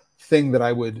the thing that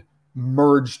I would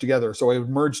merge together. So I would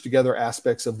merge together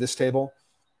aspects of this table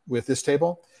with this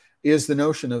table. is the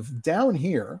notion of down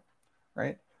here,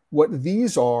 right? What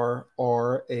these are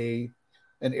an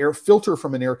air filter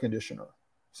from an air conditioner.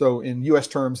 So in US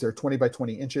terms, they're 20 by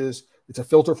 20 inches. It's a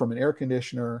filter from an air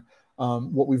conditioner.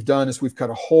 What we've done is we've cut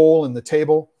a hole in the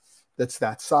table that's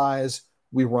that size.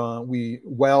 We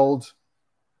weld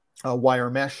wire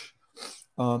mesh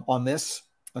on this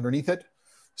underneath it,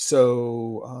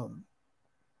 so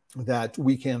that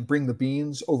we can bring the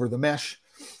beans over the mesh.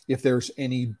 If there's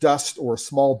any dust or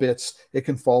small bits, it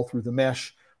can fall through the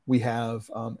mesh. We have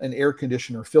an air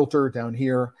conditioner filter down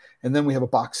here, and then we have a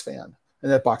box fan,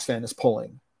 and that box fan is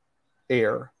pulling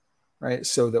air, right?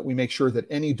 So that we make sure that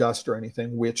any dust or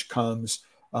anything which comes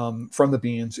from the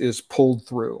beans is pulled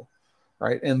through,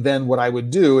 right? And then what I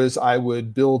would do is I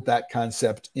would build that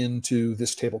concept into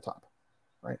this tabletop,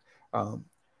 right?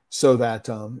 So that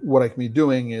what I can be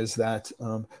doing is that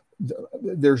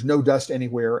there's no dust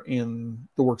anywhere in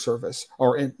the work surface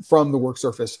or from the work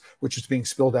surface, which is being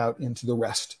spilled out into the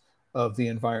rest of the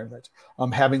environment.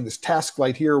 Having this task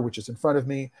light here, which is in front of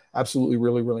me, absolutely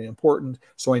really, really important.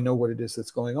 So I know what it is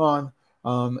that's going on.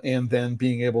 And then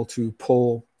being able to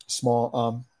pull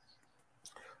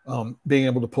being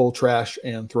able to pull trash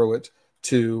and throw it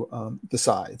to the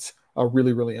sides are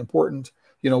really, really important.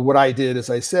 What I did,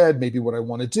 as I said, maybe what I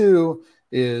want to do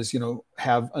is,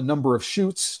 have a number of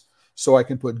chutes so I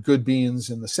can put good beans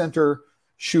in the center,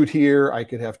 chute here. I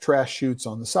could have trash chutes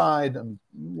on the side.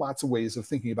 Lots of ways of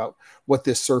thinking about what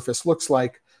this surface looks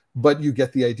like, but you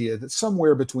get the idea that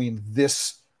somewhere between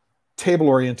this table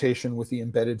orientation with the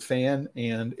embedded fan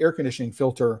and air conditioning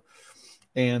filter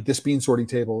and this bean sorting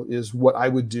table is what I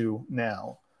would do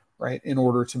now, right, in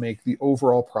order to make the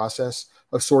overall process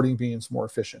of sorting beans more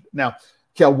efficient. Now,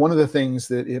 Cal, one of the things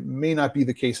that it may not be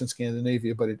the case in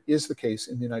Scandinavia, but it is the case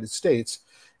in the United States,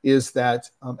 is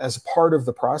that as a part of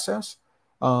the process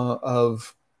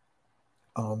of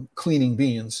cleaning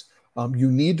beans,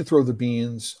 you need to throw the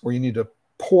beans, or you need to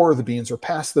pour the beans or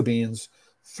pass the beans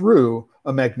through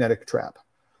a magnetic trap.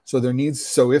 So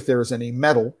if there's any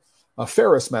metal, a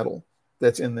ferrous metal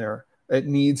that's in there, it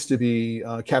needs to be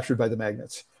captured by the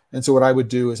magnets. And so what I would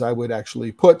do is I would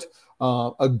actually put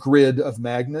a grid of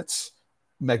magnets,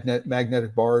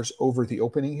 magnetic bars over the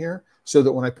opening here, so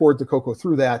that when I poured the cocoa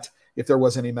through that, if there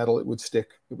was any metal, it would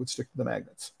stick to the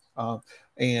magnets.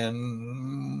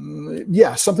 And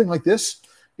yeah, something like this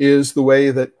is the way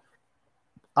that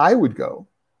I would go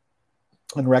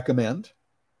and recommend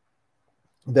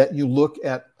that you look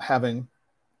at having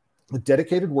a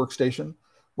dedicated workstation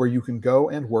where you can go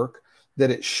and work,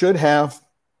 that it should have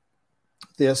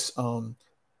this some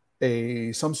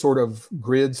sort of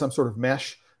grid, some sort of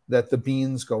mesh that the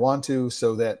beans go onto,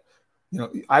 so that,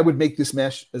 I would make this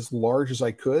mesh as large as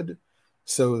I could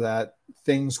so that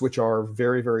things which are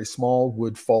very, very small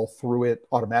would fall through it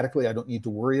automatically. I don't need to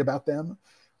worry about them,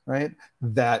 right?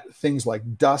 That things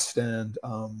like dust and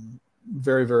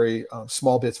very, very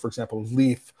small bits, for example,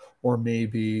 leaf or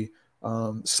maybe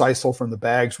sisal from the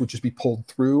bags would just be pulled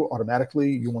through automatically.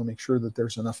 You want to make sure that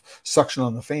there's enough suction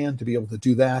on the fan to be able to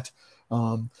do that.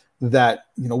 That,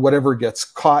 whatever gets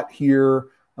caught here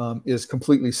is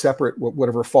completely separate.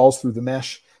 Whatever falls through the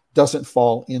mesh doesn't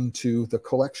fall into the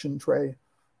collection tray,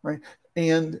 right?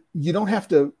 And you don't have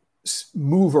to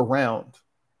move around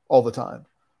all the time,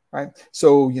 right?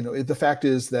 So, the fact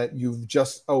is that you've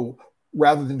just,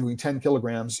 rather than doing 10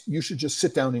 kilograms, you should just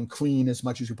sit down and clean as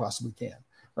much as you possibly can,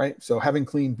 right? So having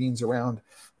clean beans around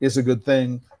is a good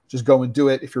thing. Just go and do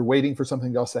it. If you're waiting for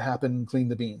something else to happen, clean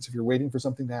the beans. If you're waiting for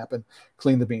something to happen,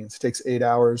 clean the beans. It takes 8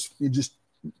 hours. You just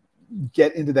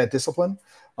get into that discipline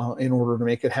in order to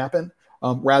make it happen,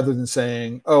 rather than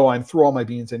saying, I'm through all my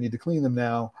beans, I need to clean them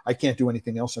now. I can't do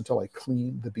anything else until I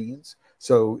clean the beans.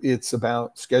 So it's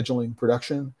about scheduling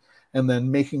production and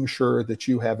then making sure that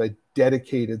you have a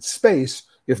dedicated space,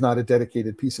 if not a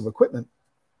dedicated piece of equipment,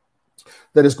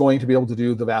 that is going to be able to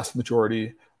do the vast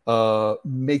majority,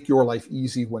 make your life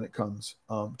easy when it comes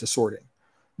to sorting.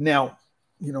 Now,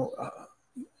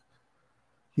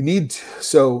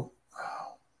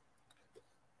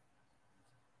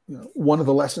 one of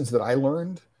the lessons that I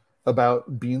learned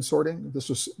about bean sorting, this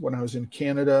was when I was in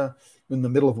Canada in the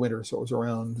middle of winter. So it was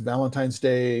around Valentine's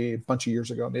Day, a bunch of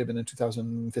years ago, maybe in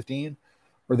 2015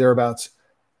 or thereabouts.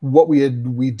 What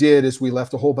we did is we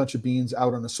left a whole bunch of beans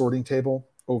out on a sorting table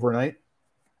overnight.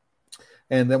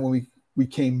 And then when we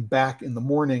came back in the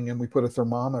morning and we put a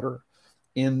thermometer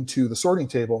into the sorting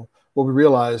table, what we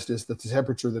realized is that the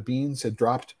temperature of the beans had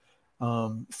dropped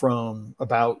from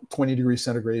about 20 degrees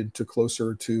centigrade to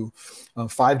closer to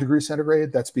 5 degrees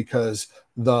centigrade. That's because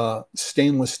the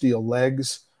stainless steel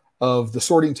legs of the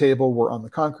sorting table were on the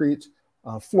concrete,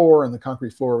 floor, and the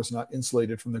concrete floor was not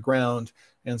insulated from the ground.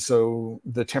 And so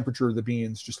the temperature of the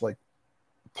beans just like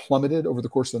plummeted over the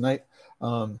course of the night.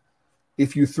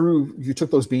 If you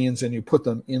took those beans and you put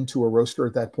them into a roaster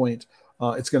at that point,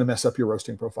 it's going to mess up your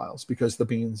roasting profiles because the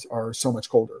beans are so much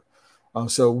colder.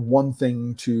 So one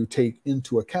thing to take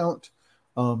into account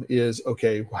is,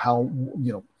 okay,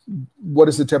 what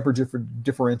is the temperature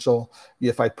differential?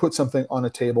 If I put something on a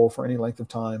table for any length of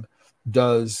time,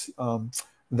 does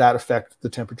that affect the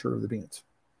temperature of the beans?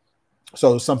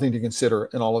 So something to consider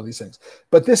in all of these things.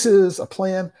 But this is a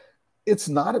plan. It's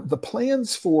not, the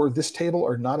plans for this table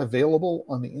are not available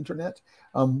on the internet.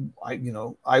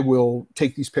 I will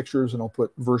take these pictures and I'll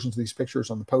put versions of these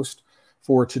pictures on the post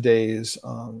for today's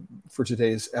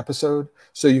episode,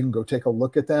 so you can go take a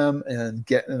look at them and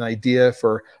get an idea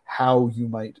for how you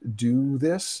might do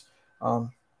this.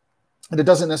 And it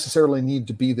doesn't necessarily need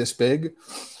to be this big,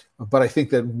 but I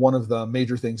think that one of the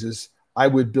major things is I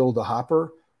would build a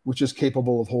hopper which is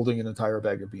capable of holding an entire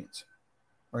bag of beans.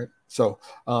 Right, so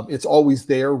it's always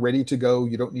there, ready to go.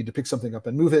 You don't need to pick something up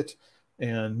and move it,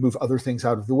 and move other things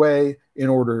out of the way in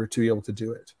order to be able to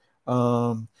do it.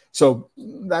 So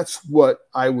that's what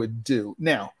I would do.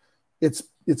 Now,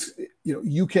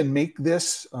 you can make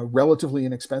this relatively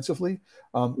inexpensively.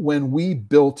 When we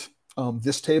built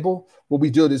this table, what we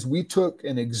did is we took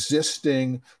an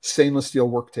existing stainless steel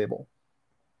work table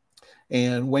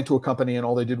and went to a company, and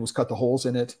all they did was cut the holes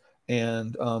in it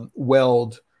and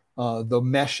weld the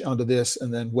mesh onto this,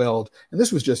 and then weld. And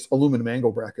this was just aluminum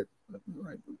angle bracket,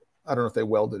 right? I don't know if they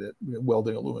welded it.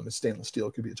 Welding aluminum and stainless steel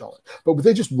could be a challenge, but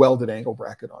they just welded angle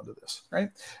bracket onto this, right?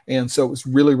 And so it was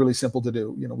really, really simple to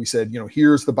do. We said,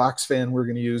 here's the box fan we're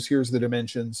going to use. Here's the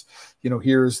dimensions.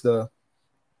 Here's the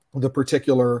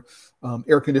particular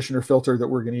air conditioner filter that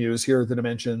we're going to use. Here are the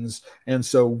dimensions, and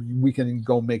so we can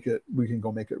go make it. We can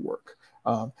go make it work.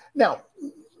 Now,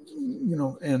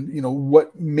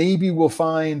 what maybe we'll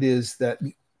find is that,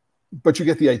 but you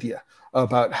get the idea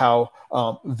about how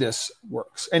this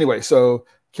works. Anyway, so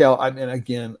Cal, and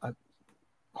again, I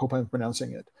hope I'm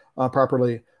pronouncing it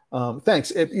properly.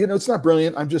 Thanks. It's not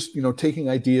brilliant. I'm just, taking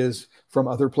ideas from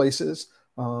other places.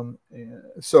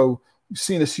 So you've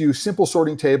seen us use simple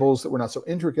sorting tables that were not so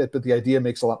intricate, but the idea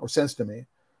makes a lot more sense to me.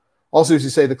 Also, as you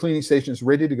say, the cleaning station is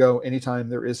ready to go anytime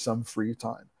there is some free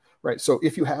time, right? So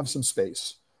if you have some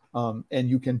space and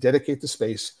you can dedicate the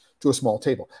space to a small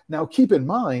table. Now, keep in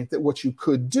mind that what you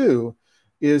could do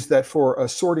is that for a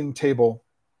sorting table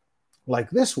like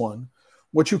this one,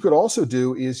 what you could also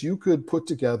do is you could put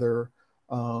together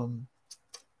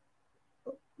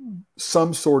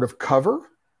some sort of cover,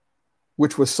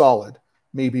 which was solid.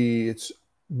 Maybe it's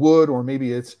wood, or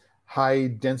maybe it's high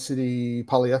density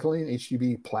polyethylene,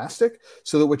 HDB plastic,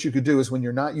 so that what you could do is, when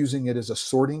you're not using it as a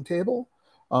sorting table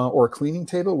or a cleaning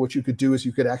table, what you could do is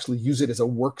you could actually use it as a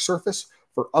work surface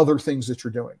for other things that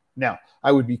you're doing. Now,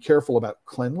 I would be careful about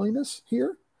cleanliness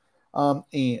here. And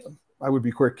I would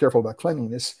be quite careful about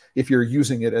cleanliness. If you're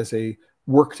using it as a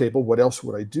work table, what else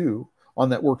would I do on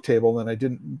that work table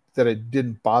that it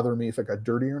didn't bother me if it got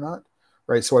dirty or not,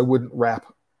 right? So I wouldn't wrap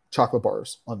chocolate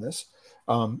bars on this.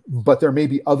 But there may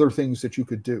be other things that you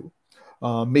could do.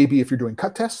 Maybe if you're doing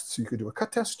cut tests, you could do a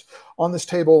cut test on this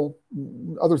table.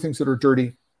 Other things that are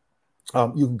dirty,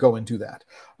 you can go and do that.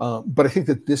 But I think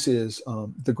that this is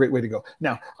the great way to go.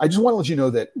 Now, I just want to let you know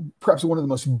that perhaps one of the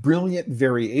most brilliant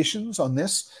variations on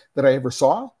this that I ever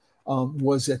saw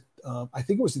was at, I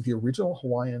think it was at the original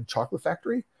Hawaiian chocolate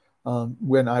factory.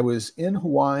 When I was in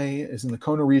Hawaii, is in the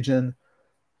Kona region,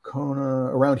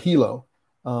 around Hilo,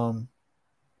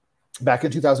 back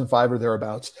in 2005 or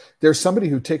thereabouts. There's somebody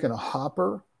who'd taken a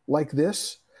hopper like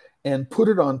this and put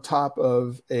it on top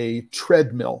of a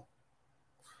treadmill.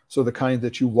 So the kind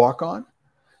that you walk on.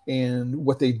 And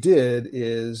what they did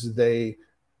is they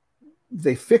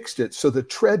fixed it so the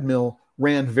treadmill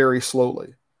ran very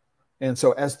slowly. And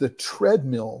so as the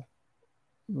treadmill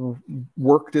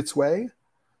worked its way,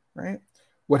 right,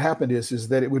 what happened is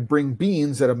that it would bring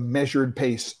beans at a measured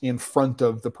pace in front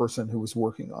of the person who was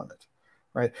working on it,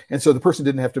 right? And so the person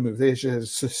didn't have to move. They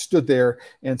just stood there.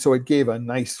 And so it gave a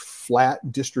nice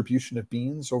flat distribution of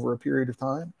beans over a period of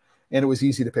time. And it was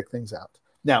easy to pick things out.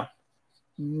 Now,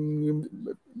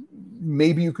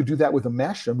 maybe you could do that with a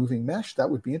mesh, a moving mesh. That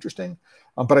would be interesting.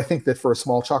 But I think that for a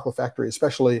small chocolate factory,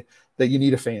 especially, that you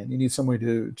need a fan. You need somewhere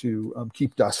to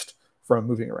keep dust from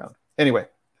moving around. Anyway,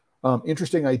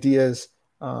 interesting ideas.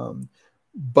 And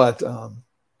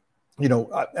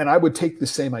I would take the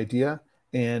same idea,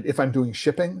 and if I'm doing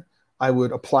shipping, I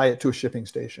would apply it to a shipping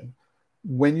station.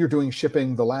 When you're doing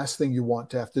shipping, the last thing you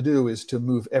want to have to do is to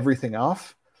move everything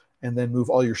off and then move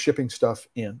all your shipping stuff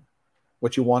in.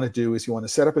 What you want to do is you want to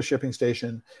set up a shipping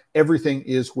station. Everything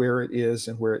is where it is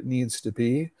and where it needs to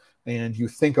be. And you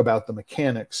think about the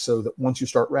mechanics so that once you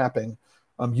start wrapping,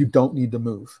 you don't need to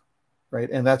move, right?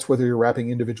 And that's whether you're wrapping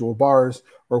individual bars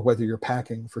or whether you're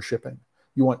packing for shipping.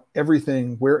 You want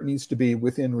everything where it needs to be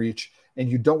within reach, and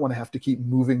you don't want to have to keep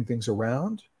moving things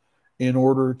around in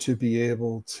order to be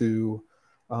able to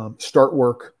start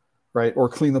work, right? Or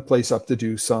clean the place up to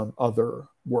do some other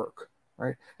work,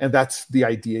 right? And that's the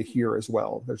idea here as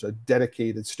well. There's a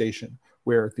dedicated station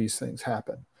where these things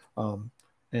happen.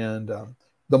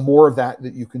 The more of that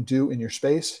you can do in your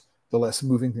space, the less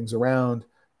moving things around,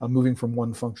 moving from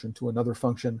one function to another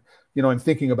function. I'm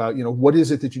thinking about, what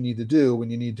is it that you need to do when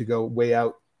you need to go weigh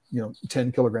out,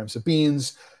 10 kilograms of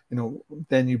beans,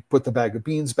 then you put the bag of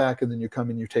beans back, and then you come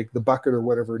and you take the bucket or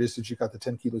whatever it is that you got the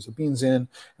 10 kilos of beans in,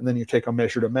 and then you take a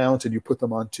measured amount and you put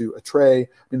them onto a tray. I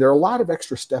mean, there are a lot of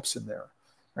extra steps in there,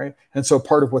 right? And so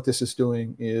part of what this is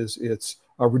doing is it's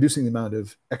reducing the amount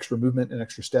of extra movement and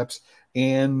extra steps.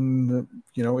 And,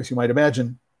 as you might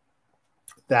imagine,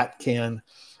 that can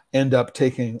end up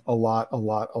taking a lot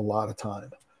of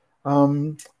time.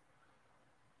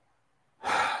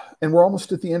 And we're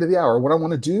almost at the end of the hour. What I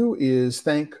want to do is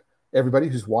thank everybody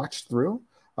who's watched through.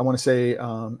 I want to say,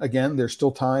 again, there's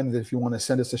still time that if you want to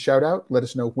send us a shout out, let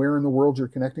us know where in the world you're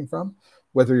connecting from,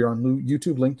 whether you're on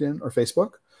YouTube, LinkedIn, or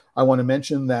Facebook. I want to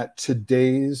mention that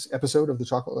today's episode of The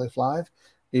Chocolate Life Live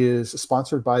is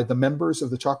sponsored by the members of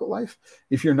The Chocolate Life.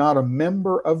 If you're not a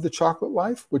member of The Chocolate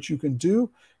Life, what you can do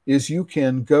is you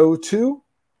can go to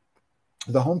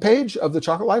the homepage of The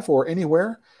Chocolate Life or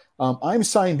anywhere. I'm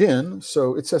signed in,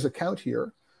 so it says account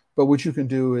here. But what you can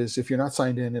do is, if you're not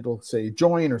signed in, it'll say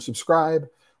join or subscribe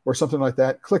or something like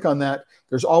that. Click on that.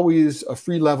 There's always a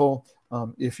free level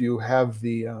if you have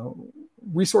the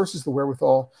resources, the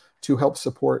wherewithal to help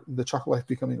support The Chocolate Life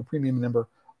becoming a premium member.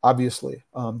 Obviously,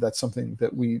 that's something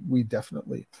that we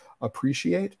definitely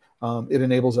appreciate. It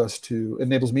enables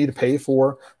me to pay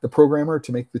for the programmer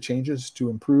to make the changes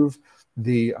to improve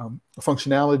the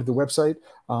functionality of the website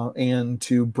and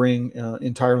to bring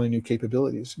entirely new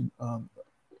capabilities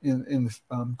in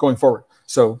going forward.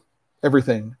 So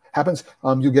everything happens.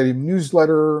 You get a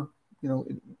newsletter,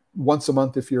 once a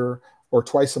month or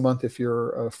twice a month if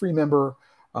you're a free member.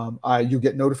 You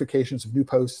get notifications of new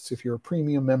posts if you're a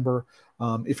premium member.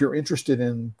 If you're interested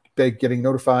in getting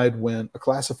notified when a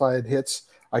classified hits,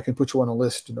 I can put you on a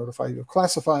list to notify you of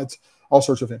classifieds, all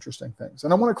sorts of interesting things.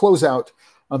 And I want to close out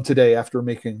today after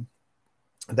making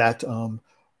that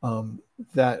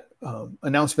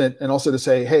announcement, and also to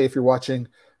say, hey, if you're watching,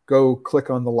 go click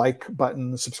on the like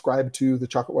button, subscribe to the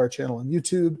Chocolate Wire channel on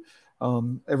YouTube.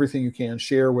 Everything you can,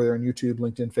 share, whether on YouTube,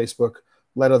 LinkedIn, Facebook,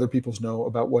 let other people know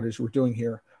about what it is we're doing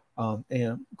here,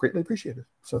 and greatly appreciate it.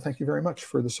 So thank you very much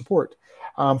for the support.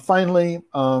 Finally,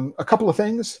 a couple of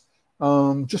things.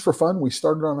 Just for fun, we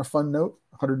started on a fun note.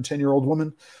 110-year-old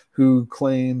woman who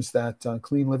claims that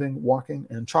clean living, walking,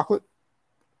 and chocolate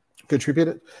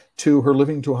contributed to her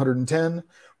living to 110.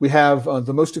 We have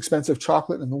the most expensive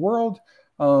chocolate in the world.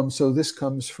 So this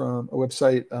comes from a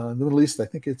website in the Middle East. I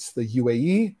think it's the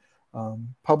UAE,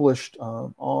 published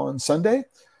on Sunday.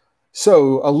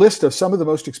 So a list of some of the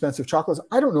most expensive chocolates.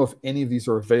 I don't know if any of these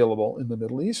are available in the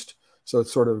Middle East. So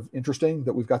it's sort of interesting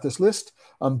that we've got this list.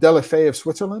 Delafay of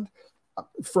Switzerland.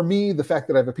 For me, the fact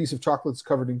that I have a piece of chocolate that's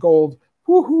covered in gold,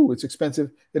 woohoo, it's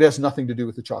expensive. It has nothing to do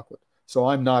with the chocolate. So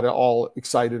I'm not at all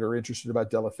excited or interested about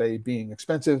Delafay being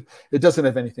expensive. It doesn't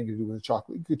have anything to do with the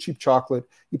chocolate. You get cheap chocolate,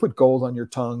 you put gold on your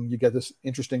tongue, you get this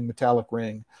interesting metallic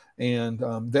ring. And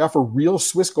they offer real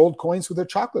Swiss gold coins with their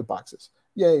chocolate boxes.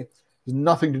 Yay. It has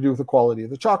nothing to do with the quality of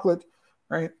the chocolate,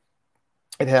 right?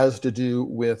 It has to do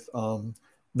with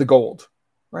the gold,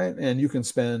 right? And you can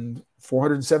spend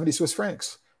 470 Swiss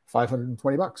francs,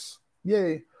 520 bucks.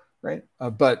 Yay, right?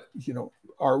 But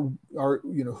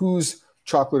whose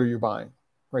chocolate are you buying,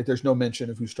 right? There's no mention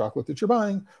of whose chocolate that you're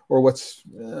buying or what's,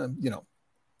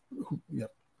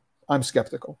 I'm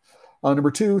skeptical. Number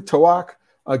two, Tawak,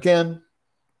 again,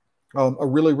 a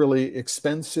really, really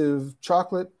expensive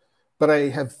chocolate, but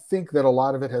I think that a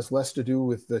lot of it has less to do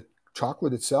with the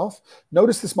chocolate itself.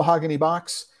 Notice this mahogany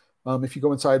box. If you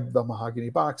go inside the mahogany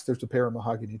box, there's a pair of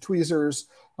mahogany tweezers.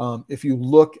 If you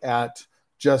look at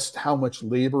just how much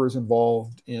labor is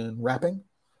involved in wrapping,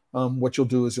 what you'll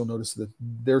do is you'll notice that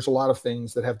there's a lot of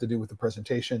things that have to do with the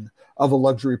presentation of a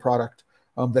luxury product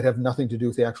that have nothing to do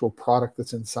with the actual product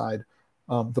that's inside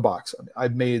the box.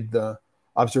 I've made the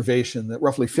observation that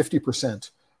roughly 50%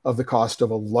 of the cost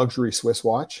of a luxury Swiss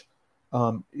watch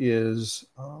is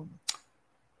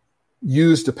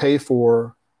used to pay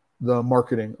for the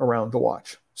marketing around the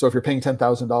watch. So if you're paying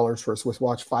 $10,000 for a Swiss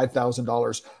watch,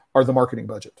 $5,000 are the marketing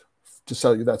budget to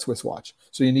sell you that Swiss watch.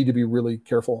 So you need to be really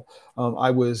careful.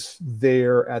 I was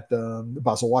there at the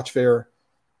Basel Watch Fair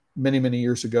many, many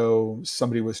years ago.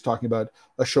 Somebody was talking about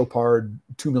a Chopard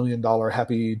 $2 million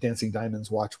Happy Dancing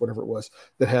Diamonds watch, whatever it was,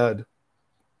 that had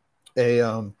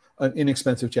an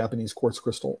inexpensive Japanese quartz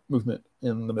crystal movement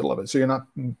in the middle of it. So you're not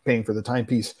paying for the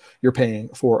timepiece, you're paying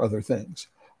for other things.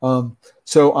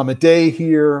 So I'm a day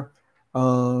here.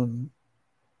 It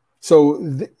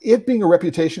being a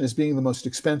reputation as being the most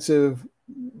expensive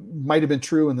might have been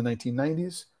true in the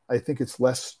 1990s. I think it's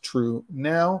less true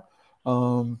now.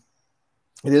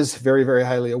 It is very, very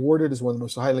highly awarded. It's one of the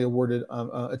most highly awarded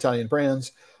Italian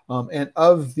brands. And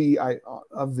of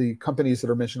the companies that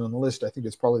are mentioned on the list, I think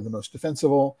it's probably the most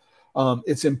defensible.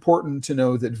 It's important to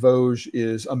know that Vosges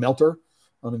is a melter.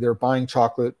 They're buying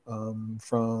chocolate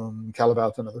from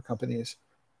Callebaut and other companies.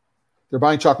 They're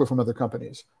buying chocolate from other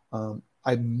companies. One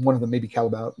of them may be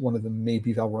Callebaut, one of them may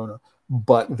be Valrhona,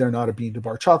 but they're not a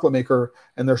bean-to-bar chocolate maker,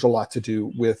 and there's a lot to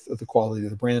do with the quality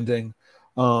of the branding.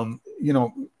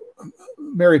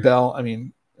 Mary Bell, I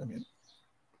mean,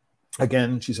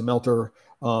 again, she's a melter.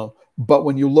 But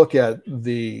when you look at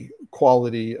the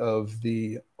quality of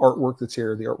the artwork that's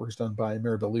here, the artwork's done by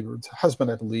Mary Bell Lieber's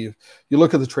husband, I believe. You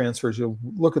look at the transfers, you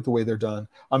look at the way they're done.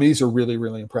 These are really,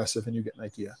 really impressive, and you get an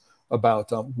idea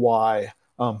about why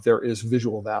there is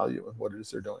visual value in what it is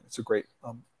they're doing. It's a great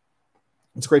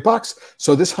box.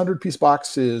 So this 100-piece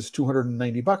box is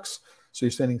 $290. So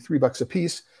you're spending $3 a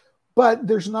piece, but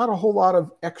there's not a whole lot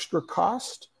of extra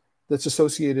cost that's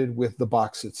associated with the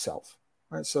box itself.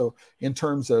 Right? So in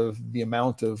terms of the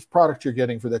amount of product you're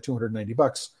getting for that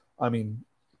 $290,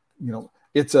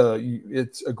 it's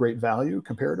a great value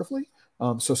comparatively.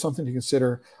 So something to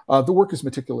consider. The work is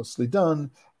meticulously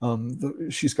done.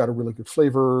 She's got a really good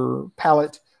flavor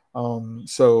palette.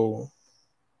 So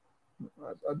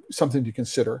something to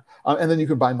consider. And then you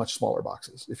can buy much smaller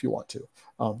boxes if you want to.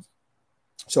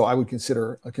 So I would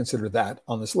consider that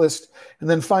on this list. And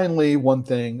then finally, one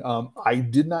thing, I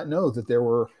did not know that there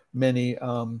were many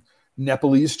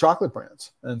Nepalese chocolate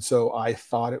brands. And so I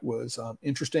thought it was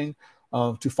interesting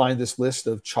to find this list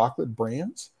of chocolate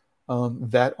brands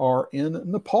that are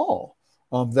in Nepal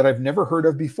that I've never heard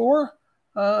of before.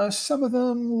 Some of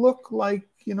them look like,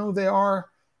 they are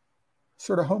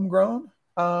sort of homegrown.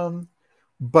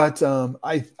 But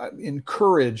I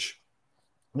encourage,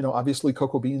 obviously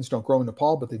cocoa beans don't grow in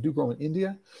Nepal, but they do grow in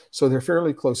India. So they're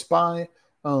fairly close by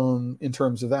in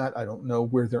terms of that. I don't know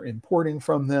where they're importing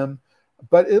from them,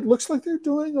 but it looks like they're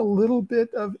doing a little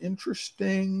bit of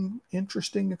interesting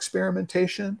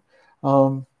experimentation.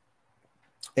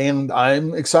 And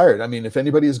I'm excited. If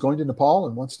anybody is going to Nepal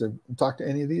and wants to talk to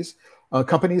any of these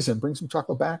companies and bring some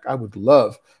chocolate back, I would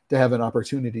love to have an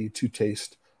opportunity to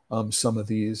taste some of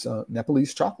these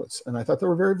Nepalese chocolates. And I thought they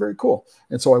were very, very cool.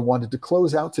 And so I wanted to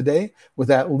close out today with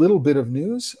that little bit of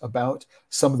news about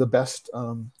some of the best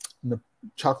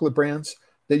chocolate brands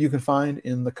that you can find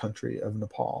in the country of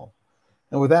Nepal.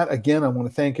 And with that, again, I want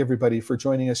to thank everybody for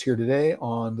joining us here today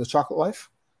on The Chocolate Life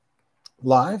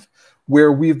Live,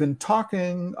 where we've been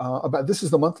talking about, this is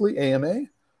the monthly AMA,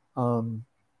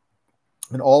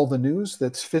 and all the news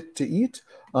that's fit to eat.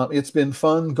 It's been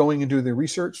fun going and doing the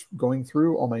research, going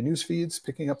through all my news feeds,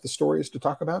 picking up the stories to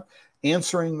talk about,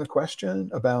 answering the question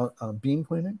about bean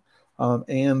cleaning,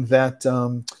 and that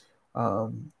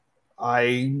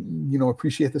I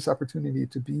appreciate this opportunity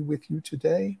to be with you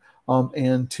today,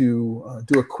 and to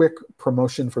do a quick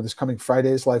promotion for this coming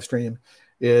Friday's live stream.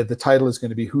 The title is going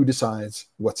to be Who Decides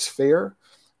What's Fair?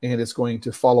 And it's going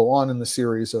to follow on in the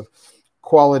series of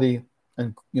quality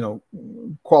and,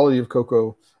 quality of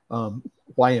cocoa,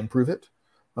 why improve it?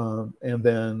 And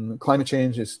then climate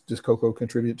change, does cocoa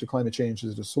contribute to climate change?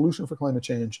 Is it a solution for climate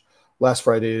change? Last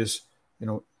Friday's,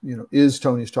 is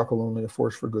Tony's Chocolate Only a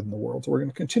force for good in the world? So we're going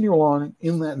to continue along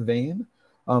in that vein,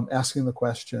 asking the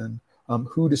question,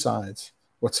 who decides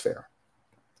what's fair?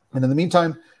 And in the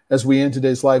meantime, as we end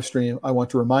today's live stream, I want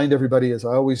to remind everybody, as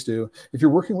I always do, if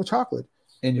you're working with chocolate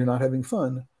and you're not having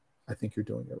fun, I think you're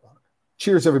doing it wrong.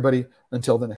 Cheers, everybody. Until the next